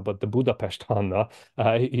Hannah, but the Budapest Hannah.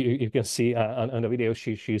 You can see on the video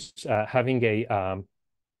she's having a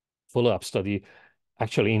follow-up study.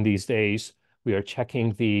 Actually, in these days, we are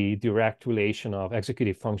checking the direct relation of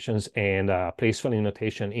executive functions and place value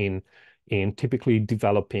notation in typically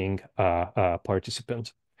developing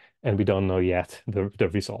participants. And we don't know yet the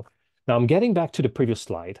result. Now I'm getting back to the previous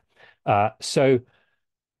slide. So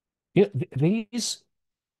these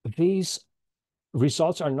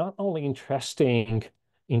results are not only interesting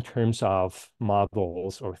in terms of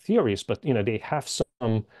models or theories, but they have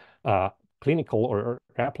some clinical or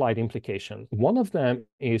applied implication. One of them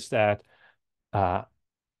is that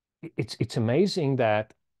it's amazing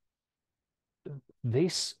that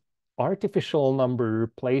this artificial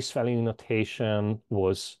number place value notation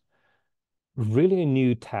was really a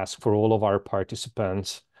new task for all of our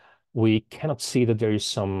participants. We cannot see that there is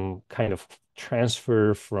some kind of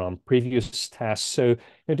transfer from previous tasks. So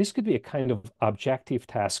this could be a kind of objective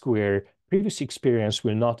task where previous experience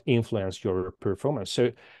will not influence your performance.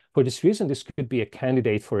 So for this reason, this could be a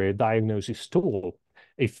candidate for a diagnosis tool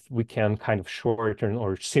if we can kind of shorten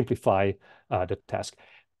or simplify the task.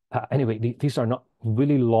 Anyway, these are not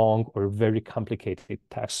really long or very complicated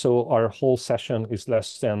tasks. So our whole session is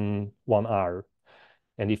less than 1 hour.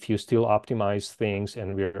 And if you still optimize things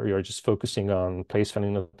and you're just focusing on place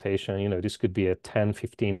value notation, this could be a 10,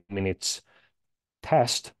 15 minutes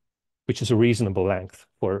test, which is a reasonable length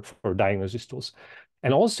for diagnosis tools.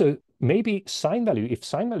 And also maybe sign value, if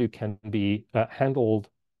sign value can be handled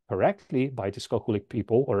correctly by dyscalculic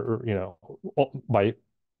people or by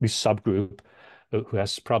this subgroup who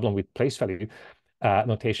has problem with place value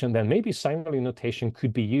notation, then maybe sign value notation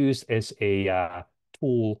could be used as a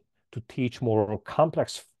tool to teach more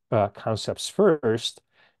complex concepts first.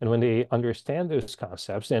 And when they understand those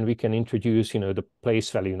concepts, then we can introduce, the place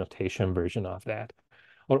value notation version of that.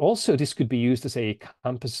 Or also this could be used as a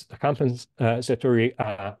compensatory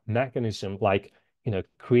mechanism, like,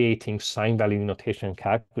 creating sign value notation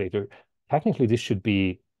calculator. Technically, this should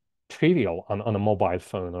be trivial on a mobile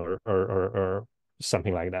phone or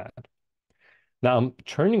something like that. Now I'm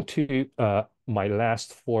turning to my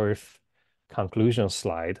last fourth conclusion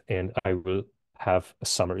slide, and I will have a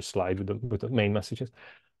summary slide with the main messages.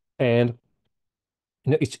 And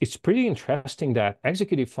it's pretty interesting that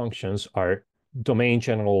executive functions are domain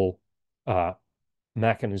general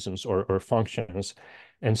mechanisms or functions,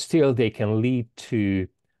 and still they can lead to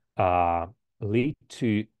lead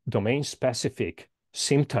to domain-specific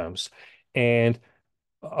symptoms. And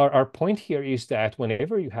our point here is that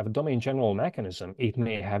whenever you have a domain general mechanism, it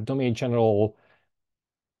may have domain general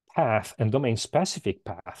path and domain specific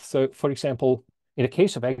path. So for example, in the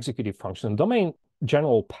case of executive function, domain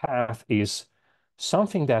general path is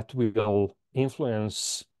something that will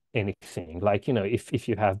influence anything. Like, if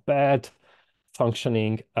you have bad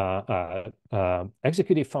functioning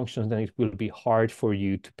executive functions, then it will be hard for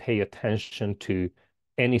you to pay attention to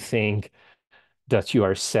anything that you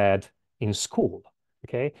are said in school.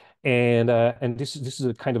 Okay, and this is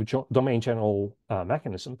a kind of domain general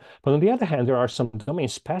mechanism. But on the other hand, there are some domain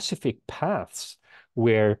specific paths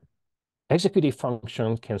where executive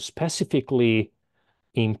function can specifically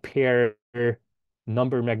impair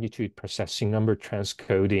number magnitude processing, number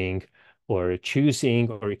transcoding, or choosing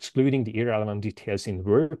or excluding the irrelevant details in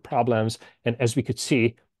word problems. And as we could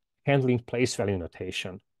see, handling place value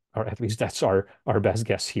notation, or at least that's our best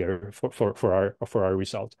guess here for our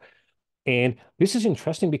result. And this is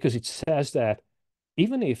interesting because it says that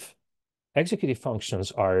even if executive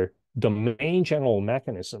functions are domain general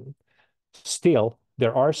mechanism, still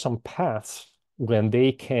there are some paths when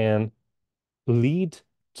they can lead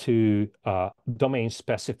to domain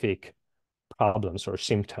specific problems or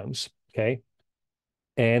symptoms. Okay,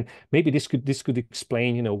 and maybe this could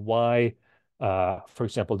explain, why, for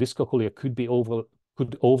example, dyscalculia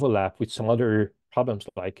could overlap with some other problems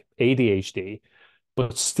like ADHD,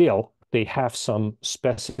 but still they have some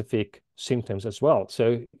specific symptoms as well.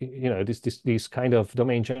 So, these kind of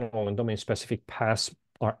domain general and domain specific paths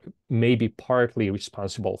are maybe partly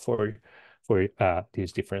responsible for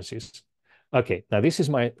these differences. Okay, now this is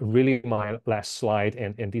my last slide,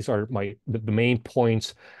 and these are the main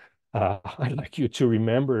points I'd like you to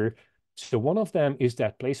remember. So one of them is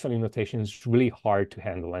that place value notation is really hard to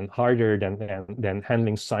handle and harder than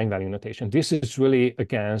handling sign value notation. This is really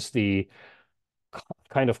against the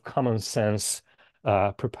kind of common sense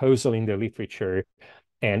proposal in the literature,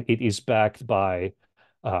 and it is backed by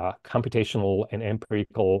computational and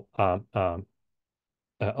empirical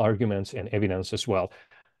arguments and evidence as well.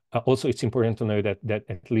 Also, it's important to know that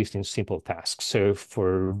at least in simple tasks. So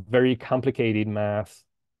for very complicated math,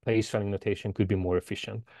 place value notation could be more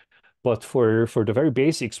efficient. But for the very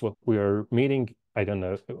basics, what we are meeting, I don't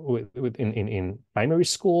know, in primary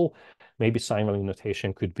school, maybe sign value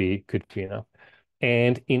notation could be enough.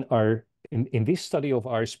 And in this study of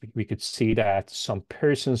ours, we could see that some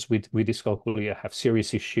persons with dyscalculia have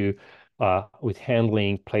serious issue with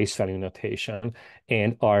handling place value notation,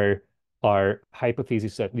 and our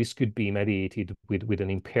hypothesis that this could be mediated with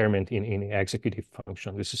an impairment in executive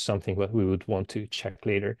function. This is something that we would want to check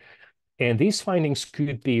later. And these findings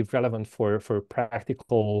could be relevant for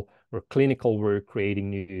practical or clinical work,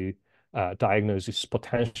 creating new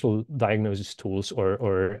potential diagnosis tools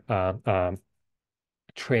or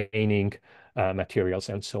training materials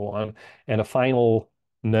and so on. And a final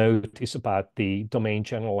note is about the domain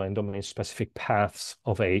general and domain specific paths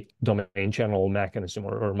of a domain general mechanism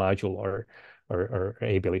or module or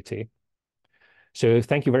ability. So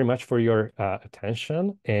thank you very much for your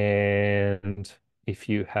attention. And if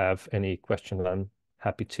you have any questions, I'm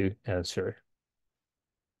happy to answer.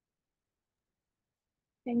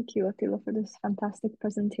 Thank you, Attila, for this fantastic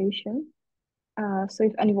presentation. So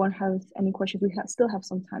if anyone has any questions, we still have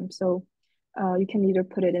some time. So you can either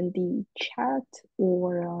put it in the chat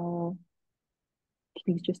or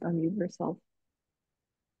please just unmute yourself.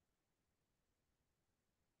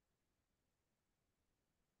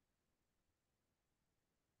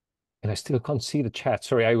 And I still can't see the chat.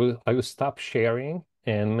 Sorry, I will stop sharing,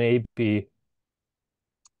 and maybe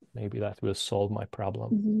that will solve my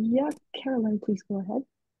problem. Yeah, Caroline, please go ahead.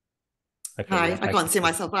 Okay, Hi, yeah, I can't see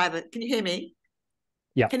myself either. Can you hear me?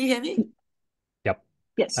 Yeah. Can you hear me? Yep.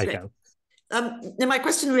 Yes, I can. Now my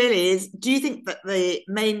question really is: do you think that the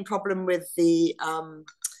main problem with the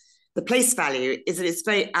place value is that it's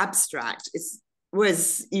very abstract?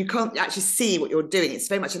 Whereas you can't actually see what you're doing. It's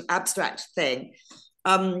very much an abstract thing.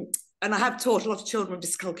 And I have taught a lot of children with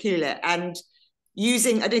dyscalculia, and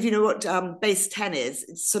using, I don't know if you know what base 10 is.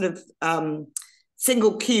 It's sort of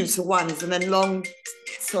single cubes for ones, and then long,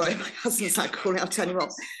 sorry, my husband's like calling, I'll turn him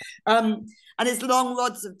off. And it's long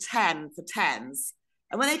rods of 10 for tens.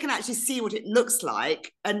 And when they can actually see what it looks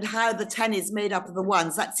like and how the 10 is made up of the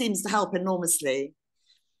ones, that seems to help enormously.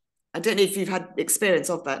 I don't know if you've had experience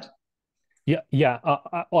of that. Yeah,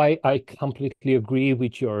 I completely agree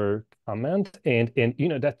with your comment, and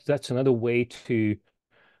that's another way to,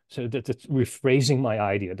 so that's rephrasing my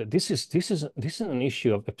idea that this is an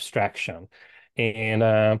issue of abstraction, and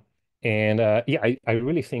yeah, I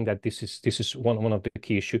really think that this is one of the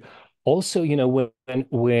key issues. Also, you know,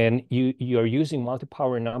 when you're using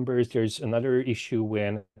multi-power numbers, there's another issue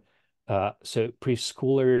when so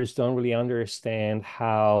preschoolers don't really understand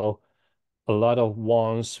how a lot of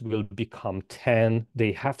ones will become 10.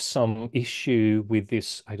 They have some issue with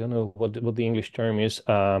this. I don't know what the English term is.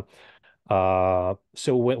 So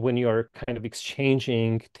when you're kind of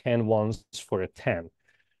exchanging 10 ones for a 10,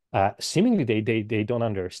 seemingly they don't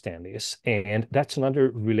understand this, and that's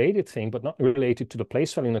another related thing, but not related to the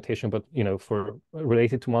place value notation, but you know, for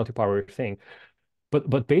related to multi-power thing.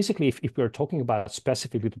 But basically, if we're talking about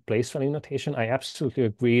specifically the place value notation, I absolutely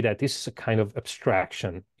agree that this is a kind of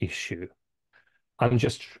abstraction issue. I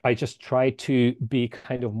just try to be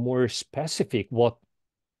kind of more specific what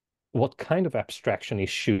kind of abstraction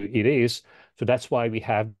issue it is. So that's why we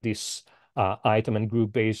have this item and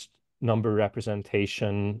group-based number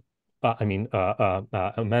representation, a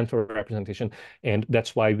mentor representation. And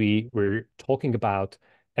that's why we were talking about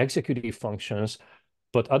executive functions.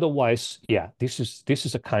 But otherwise, yeah, this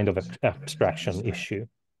is a kind of abstraction issue.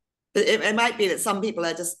 But it might be that some people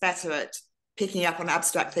are just better at picking up on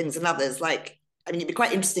abstract things than others. Like, I mean, it'd be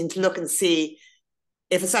quite interesting to look and see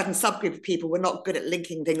if a certain subgroup of people were not good at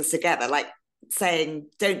linking things together, like saying,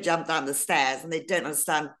 don't jump down the stairs, and they don't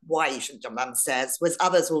understand why you shouldn't jump down the stairs, whereas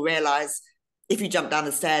others will realize if you jump down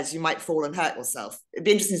the stairs, you might fall and hurt yourself. It'd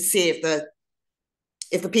be interesting to see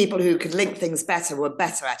if the people who could link things better were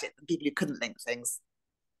better at it than people who couldn't link things.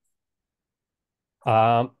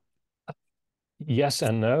 Yes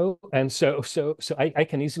and no. And so I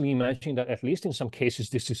can easily imagine that at least in some cases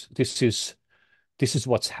this is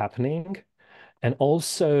what's happening. And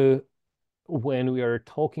also, when we are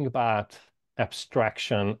talking about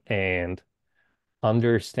abstraction and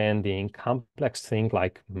understanding complex things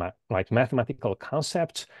like mathematical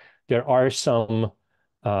concepts, there are some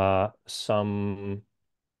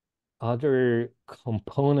other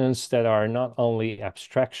components that are not only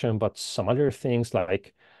abstraction, but some other things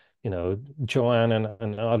like, you know, Joanne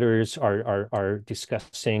and others are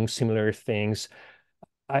discussing similar things.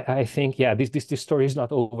 I think, yeah, this story is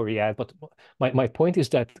not over yet, but my point is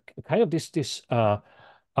that kind of this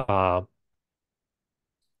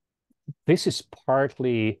is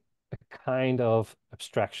partly a kind of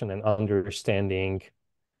abstraction and understanding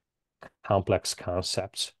complex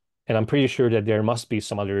concepts. And I'm pretty sure that there must be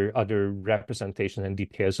some other representation and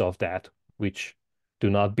details of that which do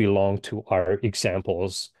not belong to our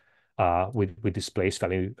examples with this place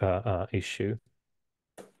value issue.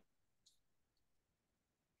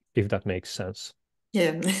 If that makes sense.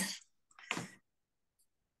 Yeah.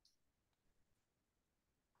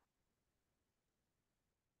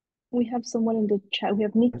 We have someone in the chat. We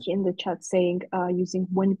have Nikki in the chat saying using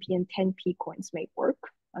 1p and 10p coins may work.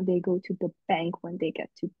 And they go to the bank when they get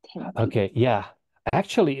to 10p. Okay, yeah.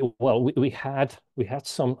 Actually, well, we had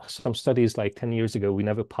some studies like 10 years ago. We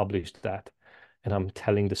never published that, and I'm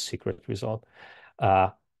telling the secret result.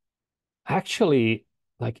 Actually,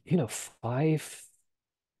 like, you know, five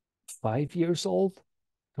years old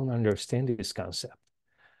don't understand this concept.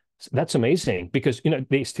 So that's amazing because, you know,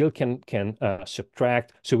 they still can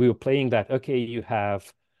subtract. So we were playing that. Okay, you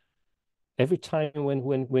have every time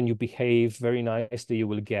when you behave very nicely, you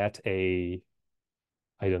will get a,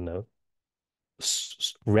 I don't know,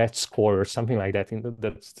 red score or something like that.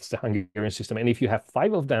 That's the Hungarian system. And if you have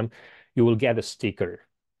 5 of them, you will get a sticker.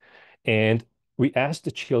 And we asked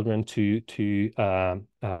the children to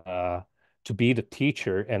be the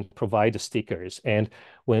teacher and provide the stickers. And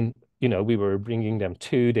when, you know, we were bringing them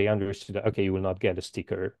 2, they understood that, okay, you will not get a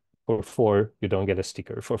sticker. For 4, you don't get a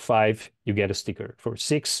sticker. For 5, you get a sticker. For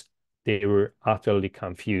 6, they were utterly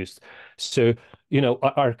confused. So, you know,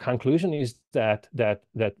 our conclusion is that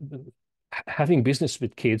having business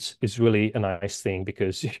with kids is really a nice thing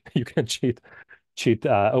because you can cheat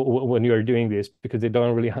when you are doing this because they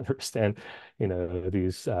don't really understand, you know,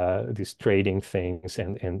 these trading things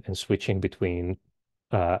and switching between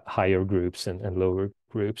higher groups and lower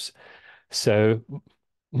groups. So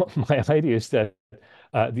my idea is that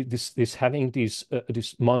this having this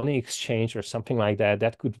money exchange or something like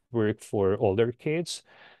that could work for older kids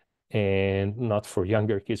and not for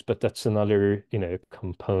younger kids, but that's another, you know,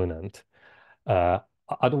 component.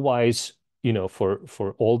 Otherwise, you know,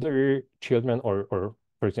 for older children or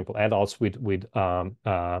for example adults with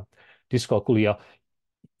dyscalculia,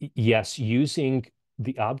 yes, using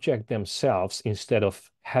the object themselves instead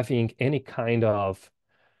of having any kind of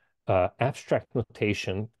abstract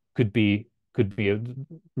notation could be a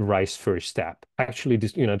right first step. Actually,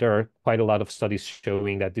 this, you know, there are quite a lot of studies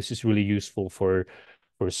showing that this is really useful for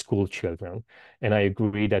school children, and I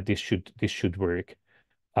agree that this should work.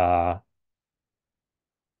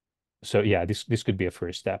 so yeah, this could be a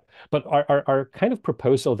first step. But our kind of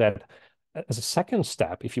proposal that as a second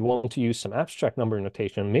step, if you want to use some abstract number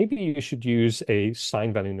notation, maybe you should use a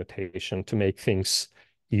sign value notation to make things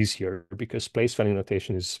easier, because place value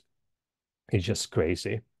notation is just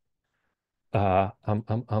crazy.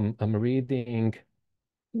 I'm reading.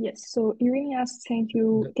 Yes, so Irene asks, thank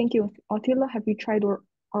you, Attila. Have you tried or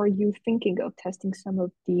are you thinking of testing some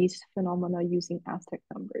of these phenomena using Aztec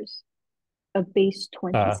numbers, a base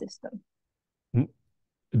 20 system?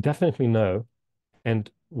 Definitely no. And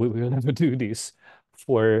we will never do this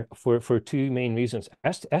for two main reasons.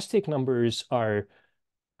 Aztec numbers are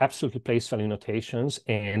absolutely place value notations,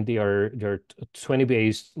 and they're 20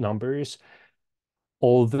 base numbers,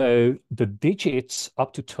 although the digits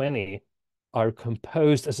up to 20 are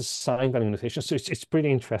composed as a sign value notation. So it's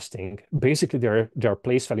pretty interesting. Basically, there are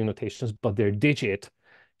place value notations, but their digit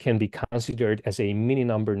can be considered as a mini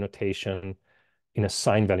number notation in a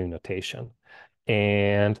sign value notation.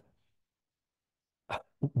 And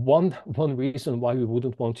one reason why we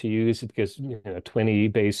wouldn't want to use it, because 20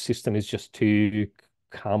 base system is just too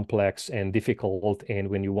complex and difficult, and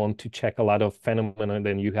when you want to check a lot of phenomena,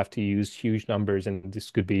 then you have to use huge numbers, and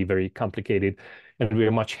this could be very complicated, and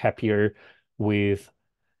we're much happier with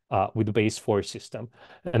the base 4 system.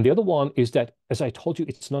 And the other one is that, as I told you,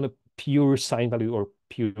 it's not a pure sign value or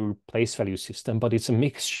pure place value system, but it's a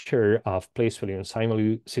mixture of place value and sign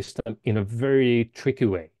value system in a very tricky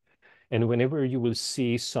way. And whenever you will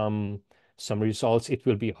see some results, it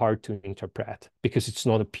will be hard to interpret, because it's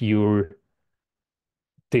not a pure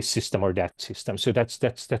this system or that system. So that's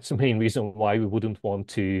the main reason why we wouldn't want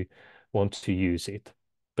to use it.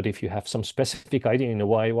 But if you have some specific idea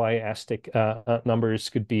why Aztec numbers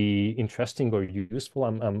could be interesting or useful,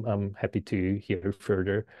 I'm happy to hear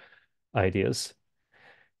further ideas.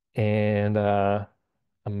 And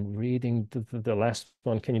I'm reading the last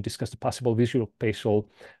one. Can you discuss the possible visual-spatial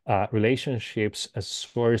relationships as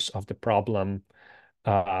source of the problem?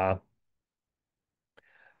 It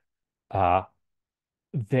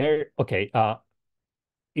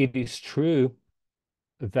is true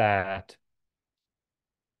that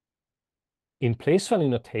in place value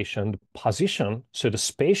notation, the position, so the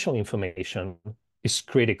spatial information, is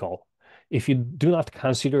critical. If you do not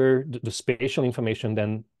consider the spatial information,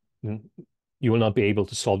 then you will not be able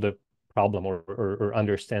to solve the problem or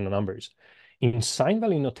understand the numbers. In sign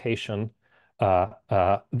value notation,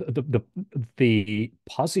 the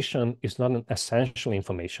position is not an essential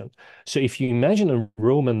information. So if you imagine a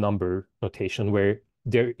Roman number notation where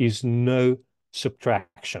there is no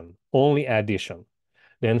subtraction, only addition,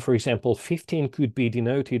 then, for example, 15 could be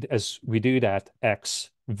denoted as we do that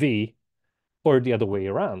xv, or the other way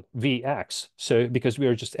around, vx. So because we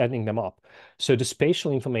are just adding them up. So the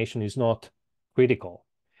spatial information is not critical.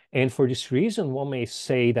 And for this reason, one may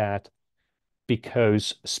say that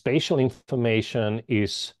because spatial information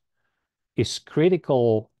is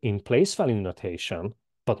critical in place value notation,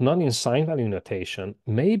 but not in sign value notation,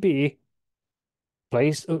 maybe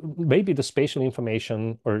the spatial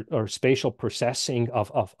information or spatial processing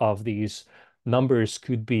of these numbers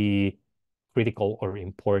could be critical or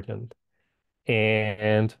important.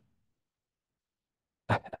 And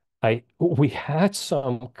we had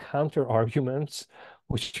some counter arguments,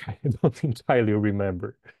 which I don't entirely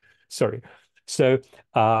remember. Sorry. So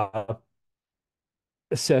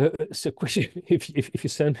question, if you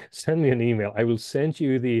send me an email, I will send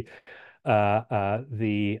you the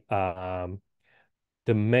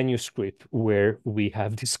manuscript where we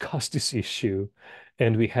have discussed this issue,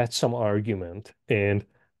 and we had some argument, and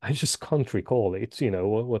I just can't recall it.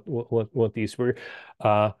 What these were.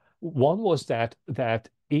 One was that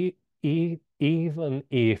even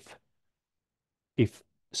if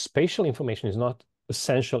spatial information is not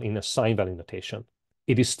essential in a sign value notation,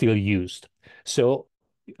 it is still used. So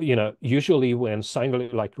usually when sign value,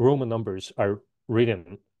 like Roman numbers, are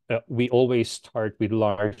written, we always start with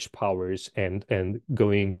large powers and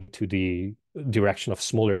going to the direction of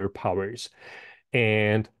smaller powers.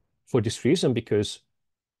 And for this reason, because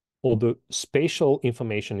although spatial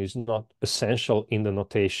information is not essential in the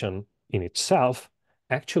notation in itself,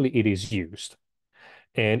 actually it is used.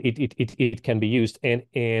 And it can be used.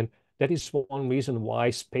 And that is one reason why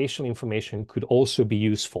spatial information could also be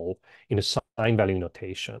useful in a sign value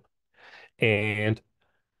notation. And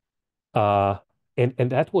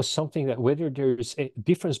that was something that, whether there's a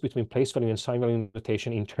difference between place value and sign value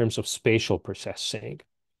notation in terms of spatial processing.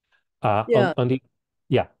 Yeah.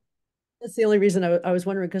 Yeah. That's the only reason I was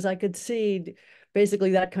wondering, because I could see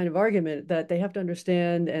basically that kind of argument that they have to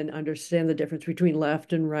understand the difference between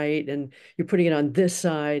left and right, and you're putting it on this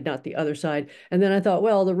side, not the other side. And then I thought,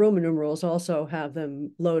 well, the Roman numerals also have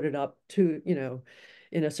them loaded up to,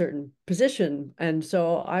 in a certain position. And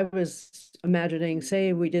so I was imagining,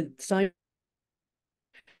 say we did sign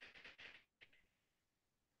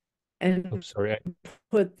and I'm sorry.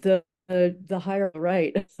 put the higher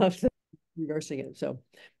right of reversing it. So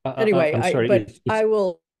anyway, I'm sorry. I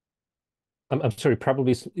will. I'm sorry.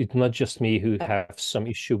 Probably it's not just me who have some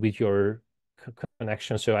issue with your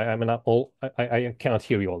connection. So I mean, I cannot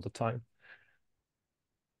hear you all the time.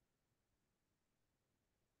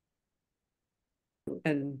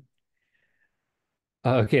 And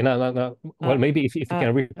okay, no. Well, maybe if you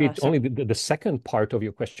can repeat only the second part of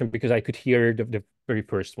your question, because I could hear the very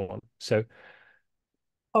first one. So.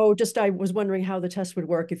 Oh, I was wondering how the test would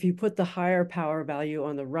work if you put the higher power value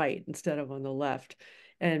on the right instead of on the left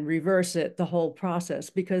and reverse it, the whole process.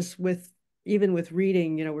 Because even with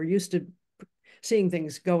reading, we're used to seeing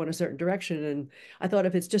things go in a certain direction. And I thought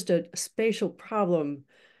if it's just a spatial problem,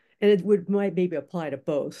 and it might maybe apply to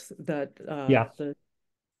both, that Yeah. the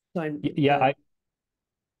sign. Yeah,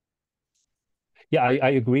 I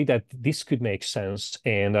agree that this could make sense,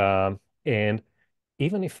 and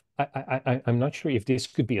even if I'm not sure if this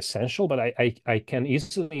could be essential, but I can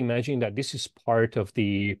easily imagine that this is part of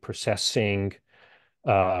the processing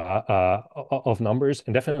of numbers,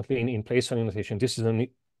 and definitely in place value notation, this is an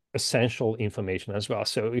essential information as well.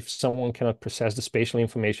 So if someone cannot process the spatial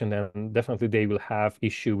information, then definitely they will have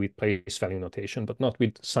issue with place value notation, but not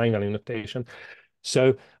with sign value notation.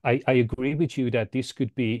 So I agree with you that this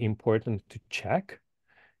could be important to check.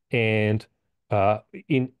 And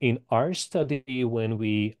in our study, when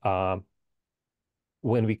we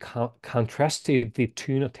contrasted the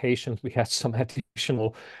two notations, we had some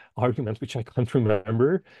additional arguments which I can't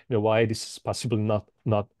remember, why this is possibly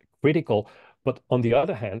not critical. But on the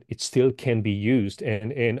other hand, it still can be used,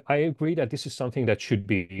 and I agree that this is something that should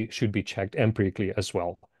be checked empirically as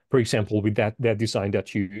well. For example, with that design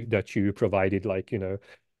that you provided, like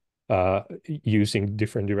using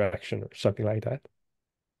different direction or something like that.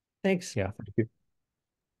 Thanks. Yeah, thank you.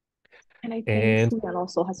 And I think Susan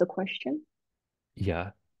also has a question.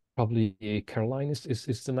 Yeah, probably Caroline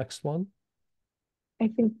is the next one. I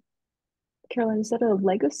think, Caroline, is that a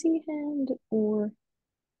legacy hand or?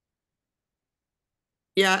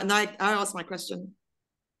 Yeah, and I asked my question.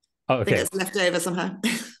 Oh, I think okay. it's left over somehow.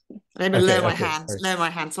 I didn't Okay, lower my okay, hand. sorry. Lower my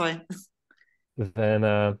hand, sorry. Then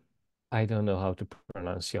I don't know how to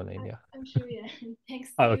pronounce your name. Yeah. I'm sure. Yeah.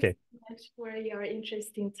 Thanks Oh, okay. so much for your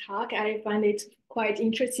interesting talk. I find it quite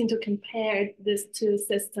interesting to compare these two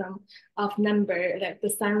systems of number, like the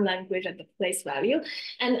sign language and the place value.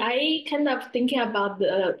 And I kind of thinking about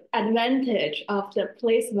the advantage of the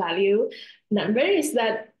place value number is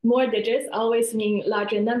that more digits always mean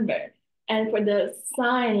larger number. And for the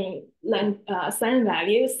sign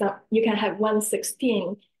value, so you can have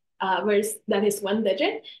 116. Whereas that is one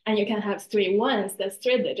digit, and you can have 3 ones, that's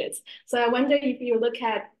 3 digits. So I wonder if you look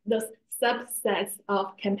at those subsets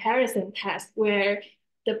of comparison tests where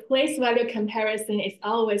the place value comparison is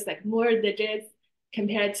always like more digits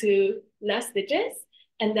compared to less digits.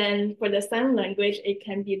 And then for the sign language, it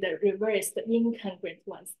can be the reverse, the incongruent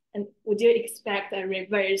ones. And would you expect a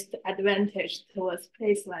reversed advantage towards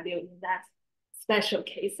place value in that special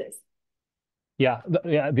cases? Yeah,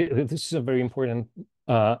 this is a very important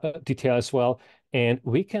detail as well, and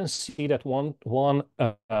we can see that one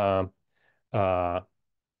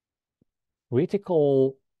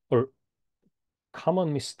critical or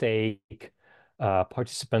common mistake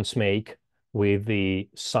participants make with the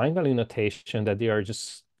sign value notation, that they are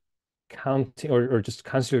just counting or just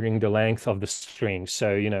considering the length of the string.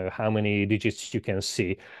 So, how many digits you can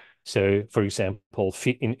see. So, for example,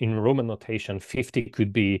 in Roman notation, 50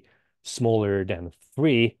 could be smaller than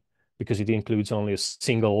 3 because it includes only a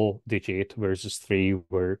single digit, versus 3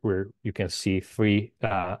 where you can see 3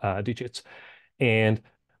 digits. And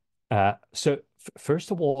so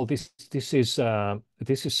first of all, this is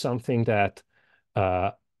something that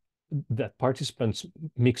participants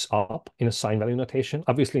mix up in a sign value notation.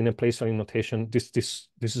 Obviously, in a place value notation, this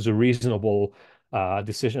is a reasonable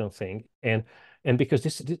decision thing, and because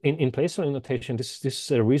this in place value notation, this is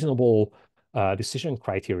a reasonable decision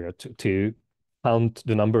criteria to count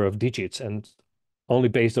the number of digits, and only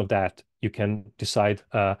based on that you can decide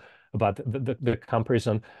about the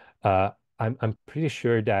comparison. I'm pretty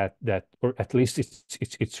sure that or at least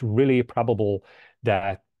it's really probable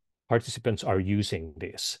that participants are using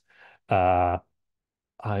this.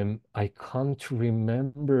 I can't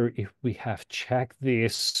remember if we have checked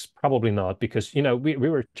this. Probably not, because we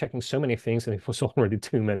were checking so many things and it was already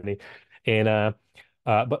too many. And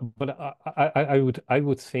but I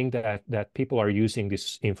would think that people are using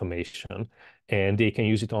this information and they can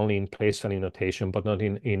use it only in place value notation, but not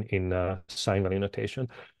in sign value notation.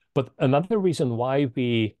 But another reason why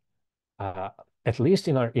we at least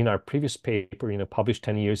in our previous paper, published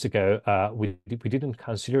 10 years ago, we didn't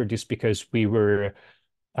consider this because we were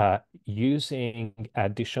using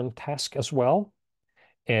addition task as well.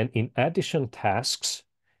 And in addition tasks,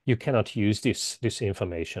 you cannot use this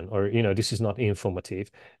information, or this is not informative.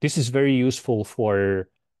 This is very useful for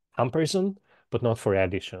comparison, but not for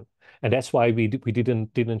addition. And that's why we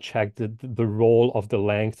didn't check the role of the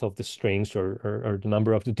length of the strings or the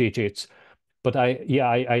number of the digits. But I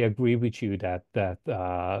agree with you that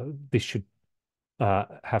this should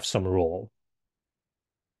have some role.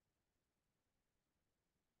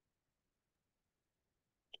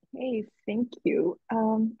 Okay, thank you.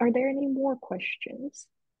 Are there any more questions?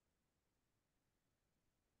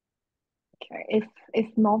 Okay,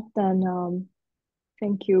 if not, then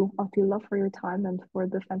thank you, Attila, for your time and for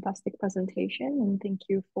the fantastic presentation, and thank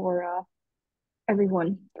you for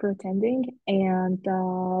everyone for attending. And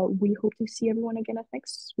we hope to see everyone again at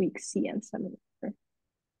next week's CN seminar.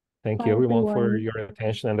 Thank Bye, you, everyone, for everyone. your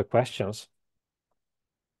attention and the questions.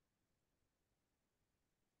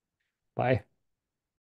 Bye.